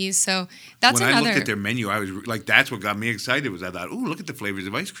 smoothies. So that's When another. I looked at their menu, I was like, that's what got me excited. Was I thought, oh, look at the flavors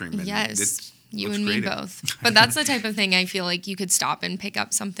of ice cream. And Yes, you looks and me creative. both. But that's the type of thing I feel like you could stop and pick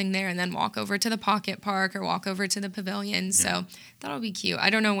up something there and then walk over to the Pocket Park or walk over to the Pavilion. So that'll be cute. I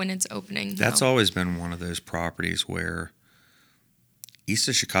don't know when it's opening. That's though. always been one of those properties where east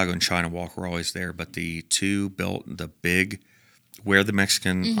of Chicago and China Walk were always there, but the two built the big where the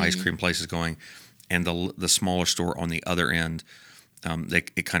Mexican ice cream place is going, and the smaller store on the other end,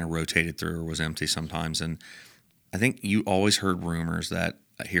 it kind of rotated through or was empty sometimes. And I think you always heard rumors that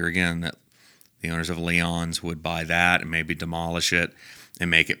here again that the owners of Leon's would buy that and maybe demolish it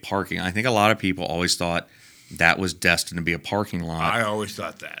and make it parking. I think a lot of people always thought that was destined to be a parking lot. I always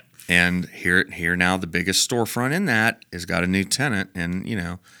thought that. And here now, the biggest storefront in that has got a new tenant,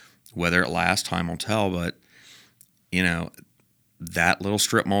 and whether it lasts, time will tell. But that little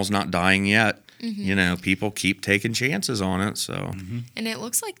strip mall's not dying yet. People keep taking chances on it. So, And it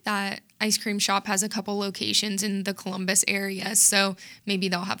looks like that ice cream shop has a couple locations in the Columbus area. So maybe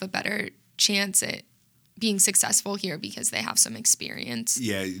they'll have a better chance at being successful here because they have some experience.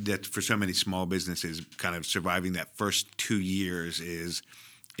 Yeah, that for so many small businesses, kind of surviving that first 2 years is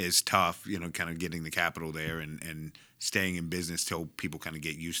tough. Kind of getting the capital there and staying in business till people kind of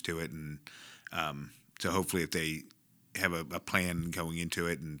get used to it. And so hopefully, if they have a plan going into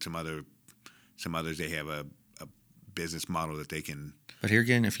it, and some others they have a business model that they can. but here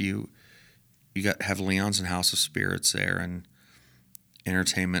again, if you have Leon's and House of Spirits there and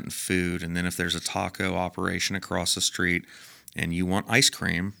entertainment and food, and then if there's a taco operation across the street and you want ice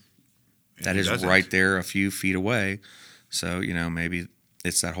cream, that is doesn't? right there a few feet away. So maybe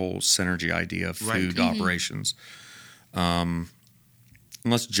it's that whole synergy idea of food operations. And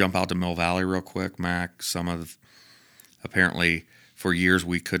let's jump out to Mill Valley real quick, Mac. Apparently for years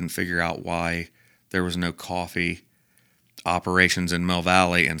we couldn't figure out why there was no coffee operations in Mill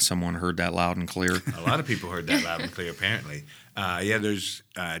Valley, and someone heard that loud and clear. A lot of people heard that loud and clear, apparently. There's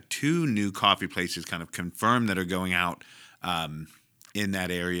 2 new coffee places kind of confirmed that are going out in that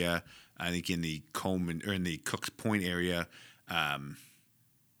area. I think in the Coleman or in the Cooks Point area.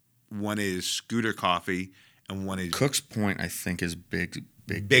 One is Scooter Coffee, and one is Cook's Point, I think, is Big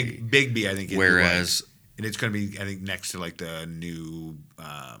B. Big B. I think. Whereas, and it's going to be, I think, next to like the new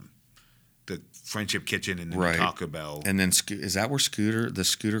the Friendship Kitchen and the new Taco Bell. And then is that where the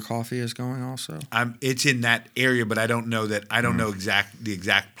Scooter Coffee is going also? It's in that area, but I don't know that. I don't know the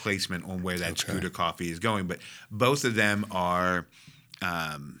exact placement on where that Scooter Coffee is going. But both of them are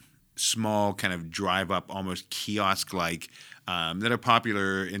small, kind of drive up, almost kiosk like. That are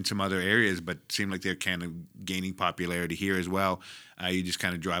popular in some other areas, but seem like they're kind of gaining popularity here as well. You just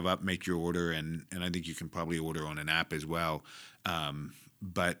kind of drive up, make your order, and I think you can probably order on an app as well.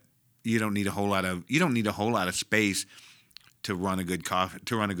 But you don't need a whole lot of space to run a good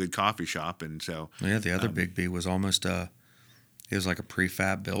coffee shop, and so the other Big B was almost it was like a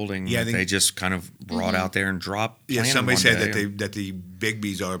prefab building. Yeah, they just kind of brought out there and dropped. Yeah, somebody said that the Big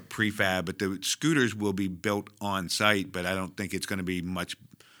Bs are prefab, but the scooters will be built on site. But I don't think it's going to be much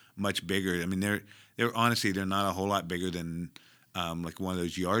bigger. I mean, they're honestly they're not a whole lot bigger than like one of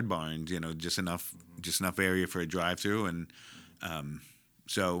those yard barns. Just enough area for a drive-through, and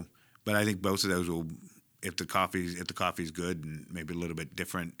so. But I think both of those will, if the coffee's good and maybe a little bit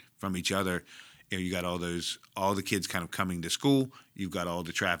different from each other. You got all the kids kind of coming to school. You've got all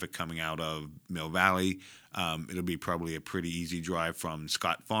the traffic coming out of Mill Valley. It'll be probably a pretty easy drive from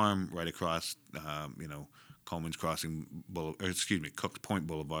Scott Farm right across, Coleman's Crossing, Cooks Point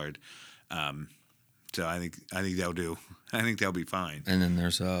Boulevard. So I think they'll do. I think they'll be fine. And then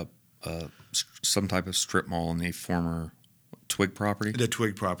there's some type of strip mall in the former Twig property. The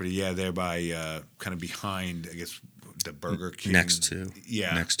Twig property, yeah, they're by kind of behind, I guess, the Burger King. Next to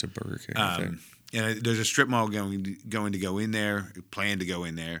Burger King. I think. And there's a strip mall going to go in there, plan to go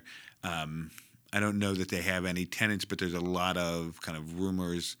in there. I don't know that they have any tenants, but there's a lot of kind of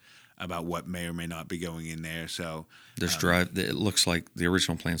rumors about what may or may not be going in there. So there's it looks like the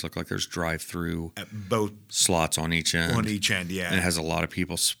original plans look like there's drive-through both slots on each end. On each end, yeah. And it has a lot of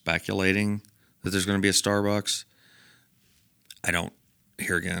people speculating that there's going to be a Starbucks.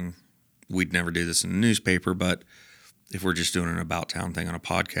 Here again, we'd never do this in the newspaper, but if we're just doing an About Town thing on a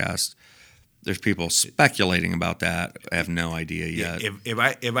podcast, there's people speculating about that. I have no idea yet.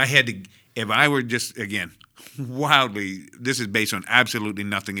 If I were just, again, wildly, this is based on absolutely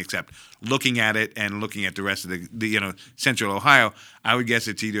nothing except looking at it and looking at the rest of the Central Ohio, I would guess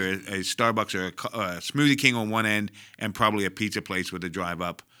it's either a Starbucks or a Smoothie King on one end and probably a pizza place with a drive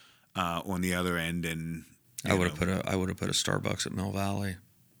up on the other end. And I would have put a Starbucks at Mill Valley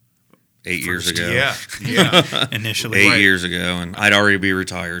 8 years ago. Yeah. Initially, 8 years ago, and I'd already be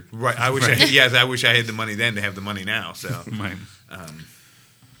retired. Right. I wish I had the money then to have the money now. So, right.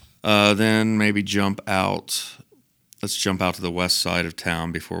 Then maybe jump out. Let's jump out to the west side of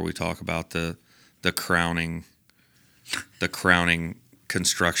town before we talk about the crowning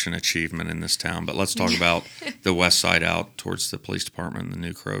construction achievement in this town. But let's talk about the west side out towards the police department and the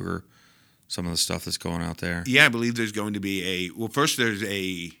new Kroger. Some of the stuff that's going out there. Yeah, I believe there's going to be first there's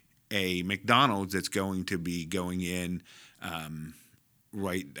a McDonald's that's going to be going in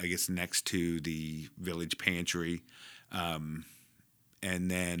right, I guess, next to the Village Pantry. And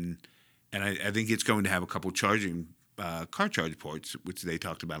I think it's going to have a couple charging car charge ports, which they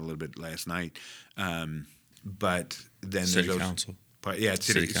talked about a little bit last night. But then City Council.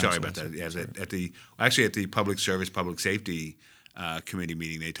 City Council. Sorry about that. Yeah, at the Public Safety committee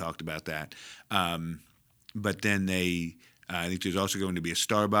meeting, they talked about that. But then I think there's also going to be a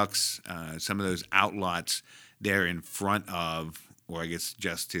Starbucks. Some of those outlots there in front of, or I guess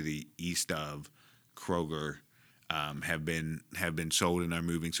just to the east of Kroger, have been sold and are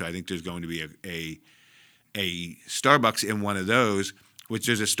moving. So I think there's going to be a Starbucks in one of those, which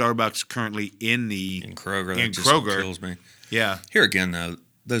there's a Starbucks currently in Kroger. That just kills me. Yeah. Here again, though,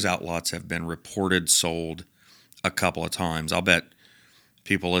 those outlots have been reported sold a couple of times. I'll bet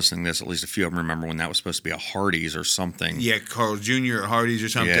people listening to this, at least a few of them remember when that was supposed to be a Hardee's or something. Yeah, Carl's Jr. or Hardee's or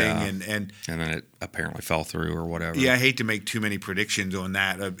something. Yeah. And then it apparently fell through or whatever. Yeah, I hate to make too many predictions on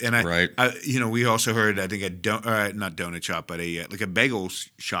that. And we also heard, I think, not donut shop, but like a bagel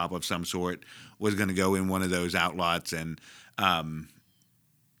shop of some sort was going to go in one of those outlots. And,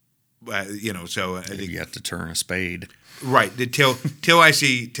 so I think you have to turn a spade. Right. Till I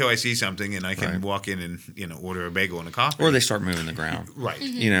see something and I can walk in and, order a bagel and a coffee. Or they start moving the ground. Right.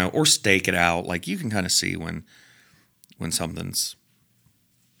 Mm-hmm. Or stake it out. Like you can kind of see when something's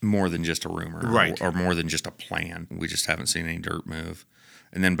more than just a rumor. Right. Or more than just a plan. We just haven't seen any dirt move.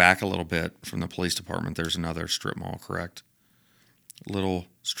 And then back a little bit from the police department, there's another strip mall, correct? Little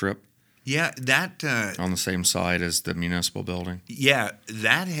strip. Yeah, that... on the same side as the municipal building. Yeah,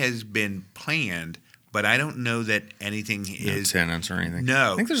 that has been planned but I don't know that anything is tenants or anything.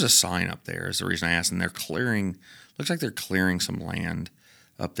 No. I think there's a sign up there is the reason I asked. And they're clearing, looks like they're clearing some land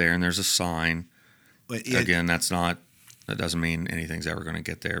up there. And there's a sign. But Again, that doesn't mean anything's ever going to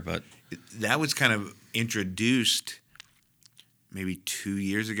get there. But that was kind of introduced maybe 2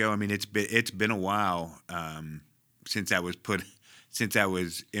 years ago. I mean, it's been a while since that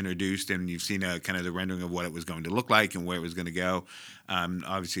was introduced, and you've seen kind of the rendering of what it was going to look like and where it was going to go.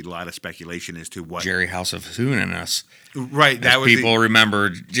 Obviously, a lot of speculation as to what Jerry House of Hoonan. Right, that was people remember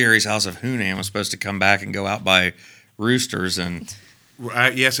Jerry's House of Hoonan was supposed to come back and go out by roosters, and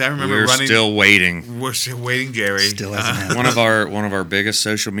yes, I remember. We're still waiting. We're still waiting, Jerry. Still hasn't happened. One of our biggest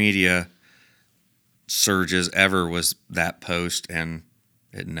social media surges ever was that post, and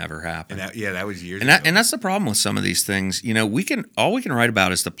it never happened. That was years ago. ago. And that's the problem with some of these things. You know, all we can write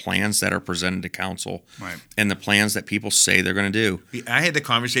about is the plans that are presented to council, right, and the plans that people say they're going to do. I had the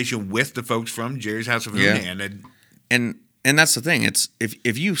conversation with the folks from Jerry's House of Hoonan, and that's the thing. It's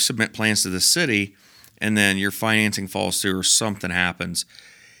if you submit plans to the city, and then your financing falls through or something happens,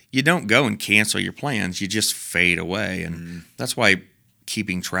 you don't go and cancel your plans. You just fade away, and that's why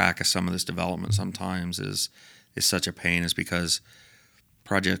keeping track of some of this development sometimes is such a pain. Is because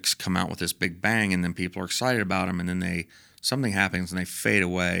projects come out with this big bang, and then people are excited about them, and then something happens and they fade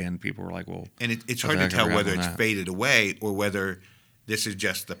away, and people are like, "Well," and it's hard to tell whether it's faded away or whether this is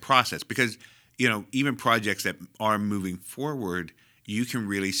just the process. Because even projects that are moving forward, you can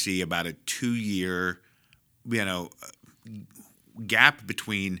really see about a 2-year, gap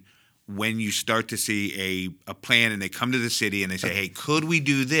between when you start to see a plan and they come to the city and they say, "Hey, could we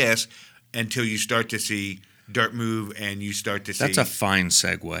do this?" until you start to see dirt move and you start to see. That's a fine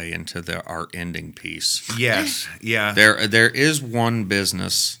segue into our ending piece. Yes, yeah. There is one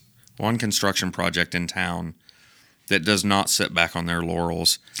construction project in town that does not sit back on their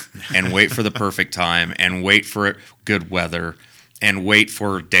laurels and wait for the perfect time and wait for good weather and wait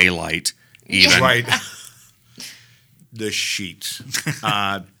for daylight even. Right. The sheets.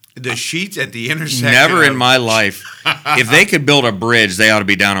 The sheets at the intersection. Never in my life. If they could build a bridge, they ought to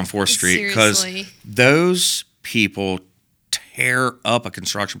be down on 4th Street, because those people tear up a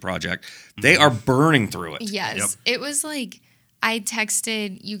construction project. They are burning through it. Yes. Yep. It was like, I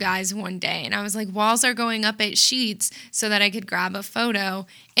texted you guys one day and I was like, walls are going up at Sheets so that I could grab a photo.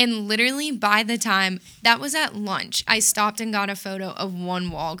 And literally by the time, that was at lunch, I stopped and got a photo of one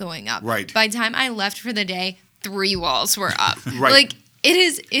wall going up. Right. By the time I left for the day, 3 walls were up. Right. Like, it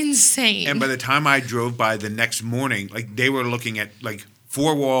is insane. And by the time I drove by the next morning, like they were looking at like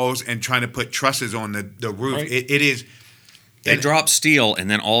 4 walls and trying to put trusses on the roof. Right. It is. They drop steel,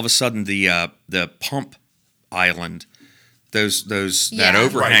 and then all of a sudden the pump island, that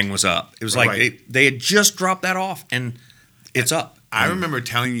overhang was up. It was like they had just dropped that off, and it's up. I remember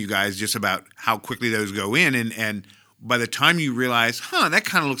telling you guys just about how quickly those go in, and by the time you realize, that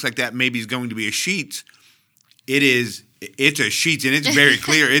kind of looks like that maybe is going to be a sheets. It's a sheets, and it's very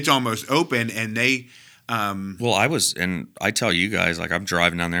clear. It's almost open, and they. Well, I tell you guys, like I'm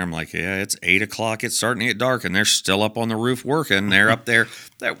driving down there, I'm like, yeah, it's 8:00, it's starting to get dark, and they're still up on the roof working. They're up there.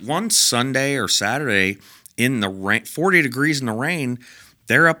 That one Sunday or Saturday in the rain, 40 degrees in the rain,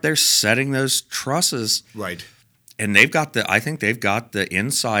 they're up there setting those trusses. Right. And I think they've got the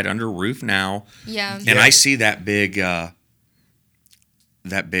inside under roof now. Yeah. And I see that big, it's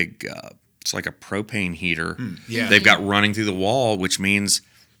like a propane heater. Yeah. They've got running through the wall, which means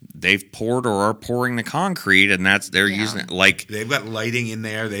they've poured or are pouring the concrete, and they're using it like they've got lighting in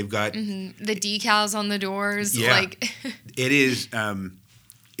there. They've got the decals on the doors. Yeah. Like it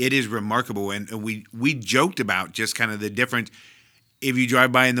is remarkable, and we joked about just kind of the difference. If you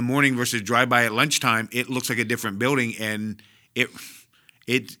drive by in the morning versus drive by at lunchtime, it looks like a different building, and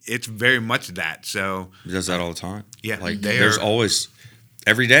it's very much that. So it does that all the time. Yeah, like there's always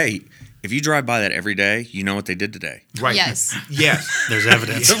every day. If you drive by that every day, you know what they did today. Right. Yes. Yes. There's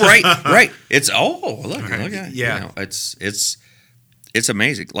evidence. Right. It's look at it. Yeah. It's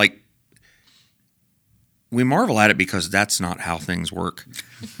amazing. Like we marvel at it because that's not how things work.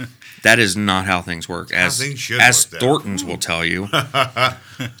 That is not how things work. As Thornton's will tell you,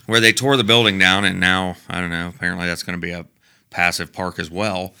 where they tore the building down, and now I don't know. Apparently, that's going to be a passive park as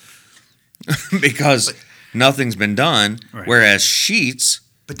well, because nothing's been done. Right. Whereas Sheets.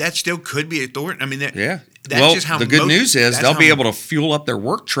 But that still could be a Thornton. I mean, that's just how the good news is they'll be able to fuel up their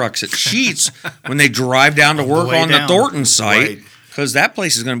work trucks at Sheets when they drive down to work on the Thornton site, because that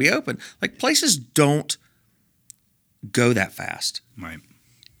place is going to be open. Like places don't go that fast, right?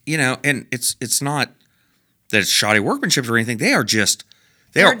 And it's not that it's shoddy workmanship or anything. They are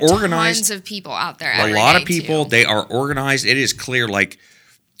organized. Tons of people out there. A lot of people. They are organized. It is clear. Like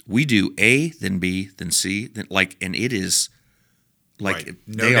We do A, then B, then C, then and it is like right.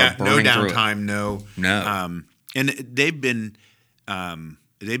 they are burning no through it. downtime, no. And they've been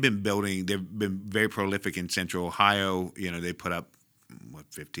building. They've been very prolific in Central Ohio. They put up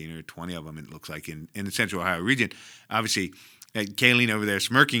 15 or 20 of them. It looks like in the Central Ohio region. Obviously, Kayleen over there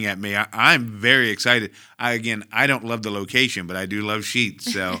smirking at me. I'm very excited. I don't love the location, but I do love Sheetz.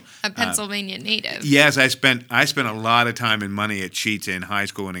 So A Pennsylvania native. yes, I spent a lot of time and money at Sheetz in high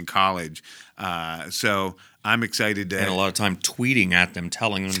school and in college. So I'm excited to. And a lot of time tweeting at them,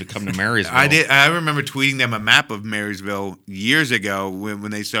 telling them to come to Marysville. I did. I remember tweeting them a map of Marysville years ago when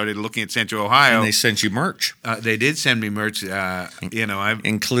they started looking at Central Ohio. And they sent you merch. They did send me merch.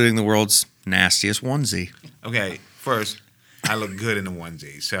 Including the world's nastiest onesie. Okay, first, I look good in the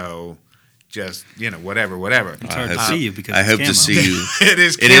onesie, so just whatever. It's hard to see you because I it's hope camo. to see you. It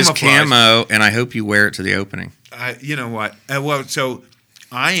is It is camouflage. camo, and I hope you wear it to the opening. You know what? So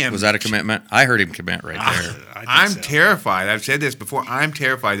I am. Was that a commitment? I heard him commit right there. I'm terrified. I've said this before. I'm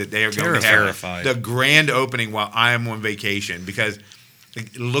terrified that they are going to Terrified. have the grand opening while I am on vacation, because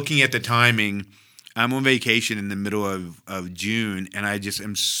looking at the timing, I'm on vacation in the middle of June, and I just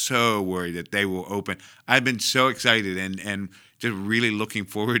am so worried that they will open. I've been so excited and just really looking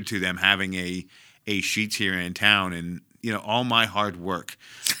forward to them having a Sheetz here in town, and all my hard work.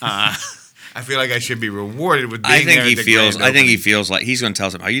 I feel like I should be rewarded with being there. I think he feels like he's going to tell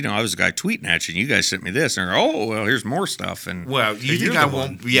them, I was a guy tweeting at you, and you guys sent me this, and they're, oh, well, here's more stuff. And well, you think you're I the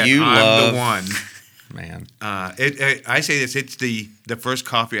won't? one. Yeah, You I'm love- the one. man, I say this. It's the first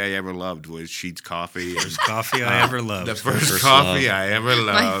coffee I ever loved was Sheetz Coffee. First coffee I ever loved. The first first coffee love. I ever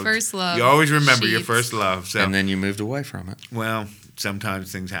loved. first love, You always remember your Sheetz. first love. So, and then you moved away from it. well,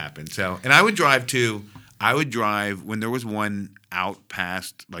 sometimes things happen. So, and I would drive too. I would drive when there was one out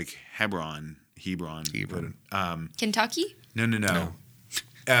past like Hebron. Kentucky? No.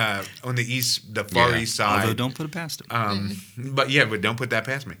 On the far east side. Although don't put it past it. But don't put that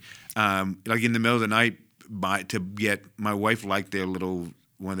past me. Like in the middle of the night, to get my wife liked their one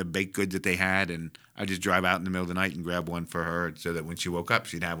of the baked goods that they had, and I just drive out in the middle of the night and grab one for her, so that when she woke up,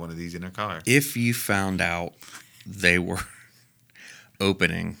 she'd have one of these in her car. If you found out they were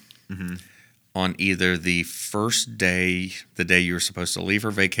opening on either the first day, the day you were supposed to leave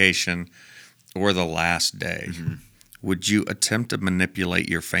for vacation, or the last day, would you attempt to manipulate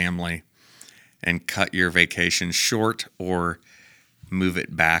your family and cut your vacation short, or move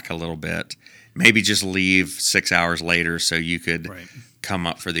it back a little bit? Maybe just leave 6 hours later so you could come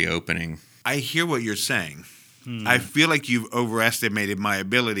up for the opening. I hear what you're saying. I feel like you've overestimated my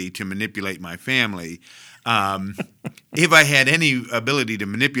ability to manipulate my family. If I had any ability to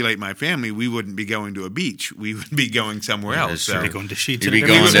manipulate my family, we wouldn't be going to a beach. We would be going somewhere else. true. You'd be going to Sheetz. You'd be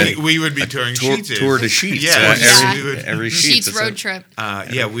going we would be touring Sheetz. Tour to Sheetz. Yeah, every Sheetz. Sheetz road trip.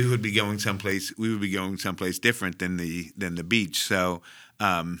 we would be going someplace. We would be going someplace different than the beach. So,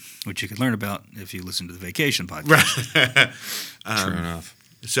 Which you could learn about if you listen to the vacation podcast. True enough.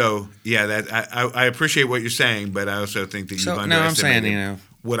 So I appreciate what you're saying, but I also think that you've So, underestimated. no, I'm saying,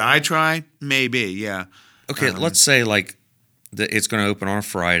 would I try? Maybe, yeah. Okay, let's say it's going to open on a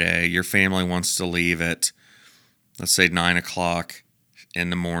Friday. Your family wants to leave at, let's say, 9 o'clock in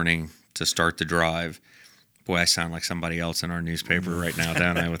the morning to start the drive. Boy, I sound like somebody else in our newspaper right now,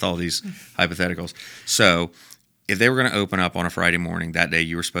 don't I, with all these hypotheticals. So if they were going to open up on a Friday morning, that day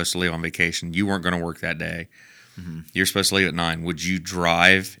you were supposed to leave on vacation, you weren't going to work that day. You're supposed to leave at 9. Would you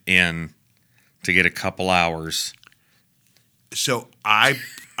drive in to get a couple hours? So I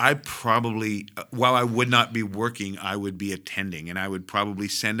probably, while I would not be working, I would be attending, and I would probably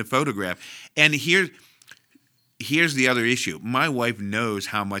send a photograph. And here's the other issue. My wife knows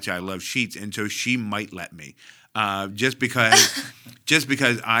how much I love Sheetz, and so she might let me, just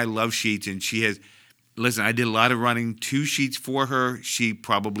because I love Sheetz, and she has. Listen, I did a lot of running to Sheetz for her. She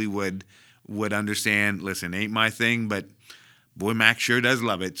probably would understand. Listen, ain't my thing, but boy, Mac sure does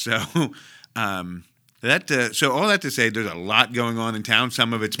love it. So. So all that to say, there's a lot going on in town.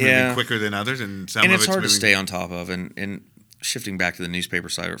 Some of it's moving quicker than others, and some of it's it's hard moving. to stay on top of. And shifting back to the newspaper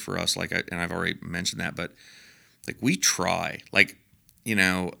side of it for us, and I've already mentioned that, but we try. A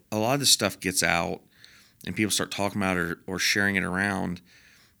lot of this stuff gets out, and people start talking about it or sharing it around,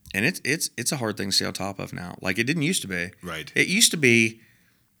 and it's a hard thing to stay on top of now. It didn't used to be. Right. It used to be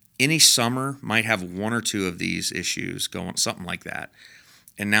any summer might have one or two of these issues going, something like that.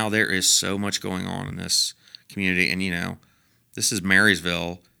 And now there is so much going on in this community. And, this is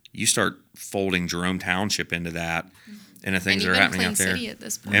Marysville. You start folding Jerome Township into that and the things that are happening out there. Plain City at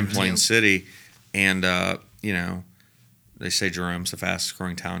this point. And Plain City. And, they say Jerome's the fastest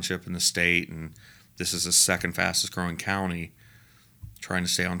growing township in the state. And this is the second fastest growing county. trying to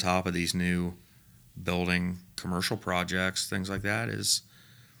stay on top of these new building commercial projects, things like that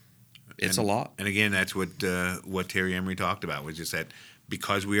it's a lot. And again, that's what Terry Emery talked about, was just that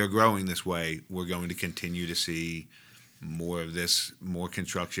because we are growing this way, we're going to continue to see more of this, more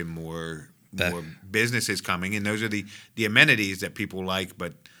construction, more businesses coming, and those are the amenities that people like,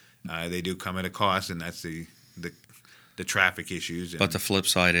 but they do come at a cost, and that's the traffic issues. But the flip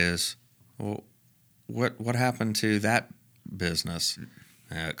side is, well, what happened to that business?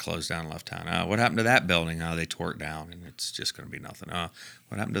 It closed down, left town. What happened to that building? They tore it down, and it's just going to be nothing.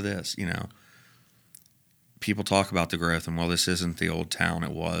 What happened to this? People talk about the growth, and well, this isn't the old town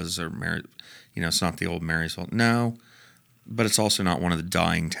it was, or it's not the old Marysville. No, but it's also not one of the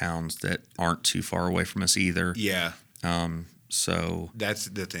dying towns that aren't too far away from us either. Yeah. So that's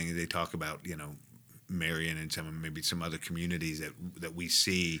the thing they talk about. Marion and maybe some other communities that we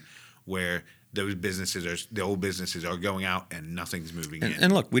see where the old businesses are going out and nothing's moving in.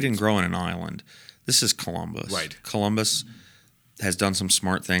 And look, we didn't grow on an island. This is Columbus. Right. Columbus has done some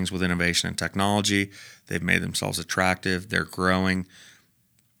smart things with innovation and technology. They've made themselves attractive. They're growing.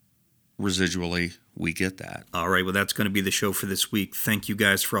 Residually, we get that. All right, well, that's going to be the show for this week. Thank you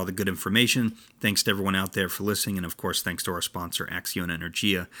guys for all the good information. Thanks to everyone out there for listening. And, of course, thanks to our sponsor, Axion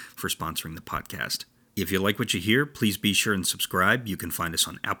Energia, for sponsoring the podcast. If you like what you hear, please be sure and subscribe. You can find us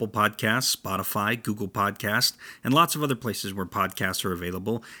on Apple Podcasts, Spotify, Google Podcasts, and lots of other places where podcasts are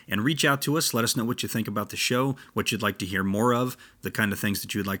available. And reach out to us. Let us know what you think about the show, what you'd like to hear more of, the kind of things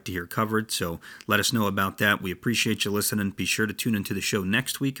that you'd like to hear covered. So let us know about that. We appreciate you listening. Be sure to tune into the show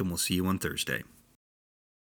next week, and we'll see you on Thursday.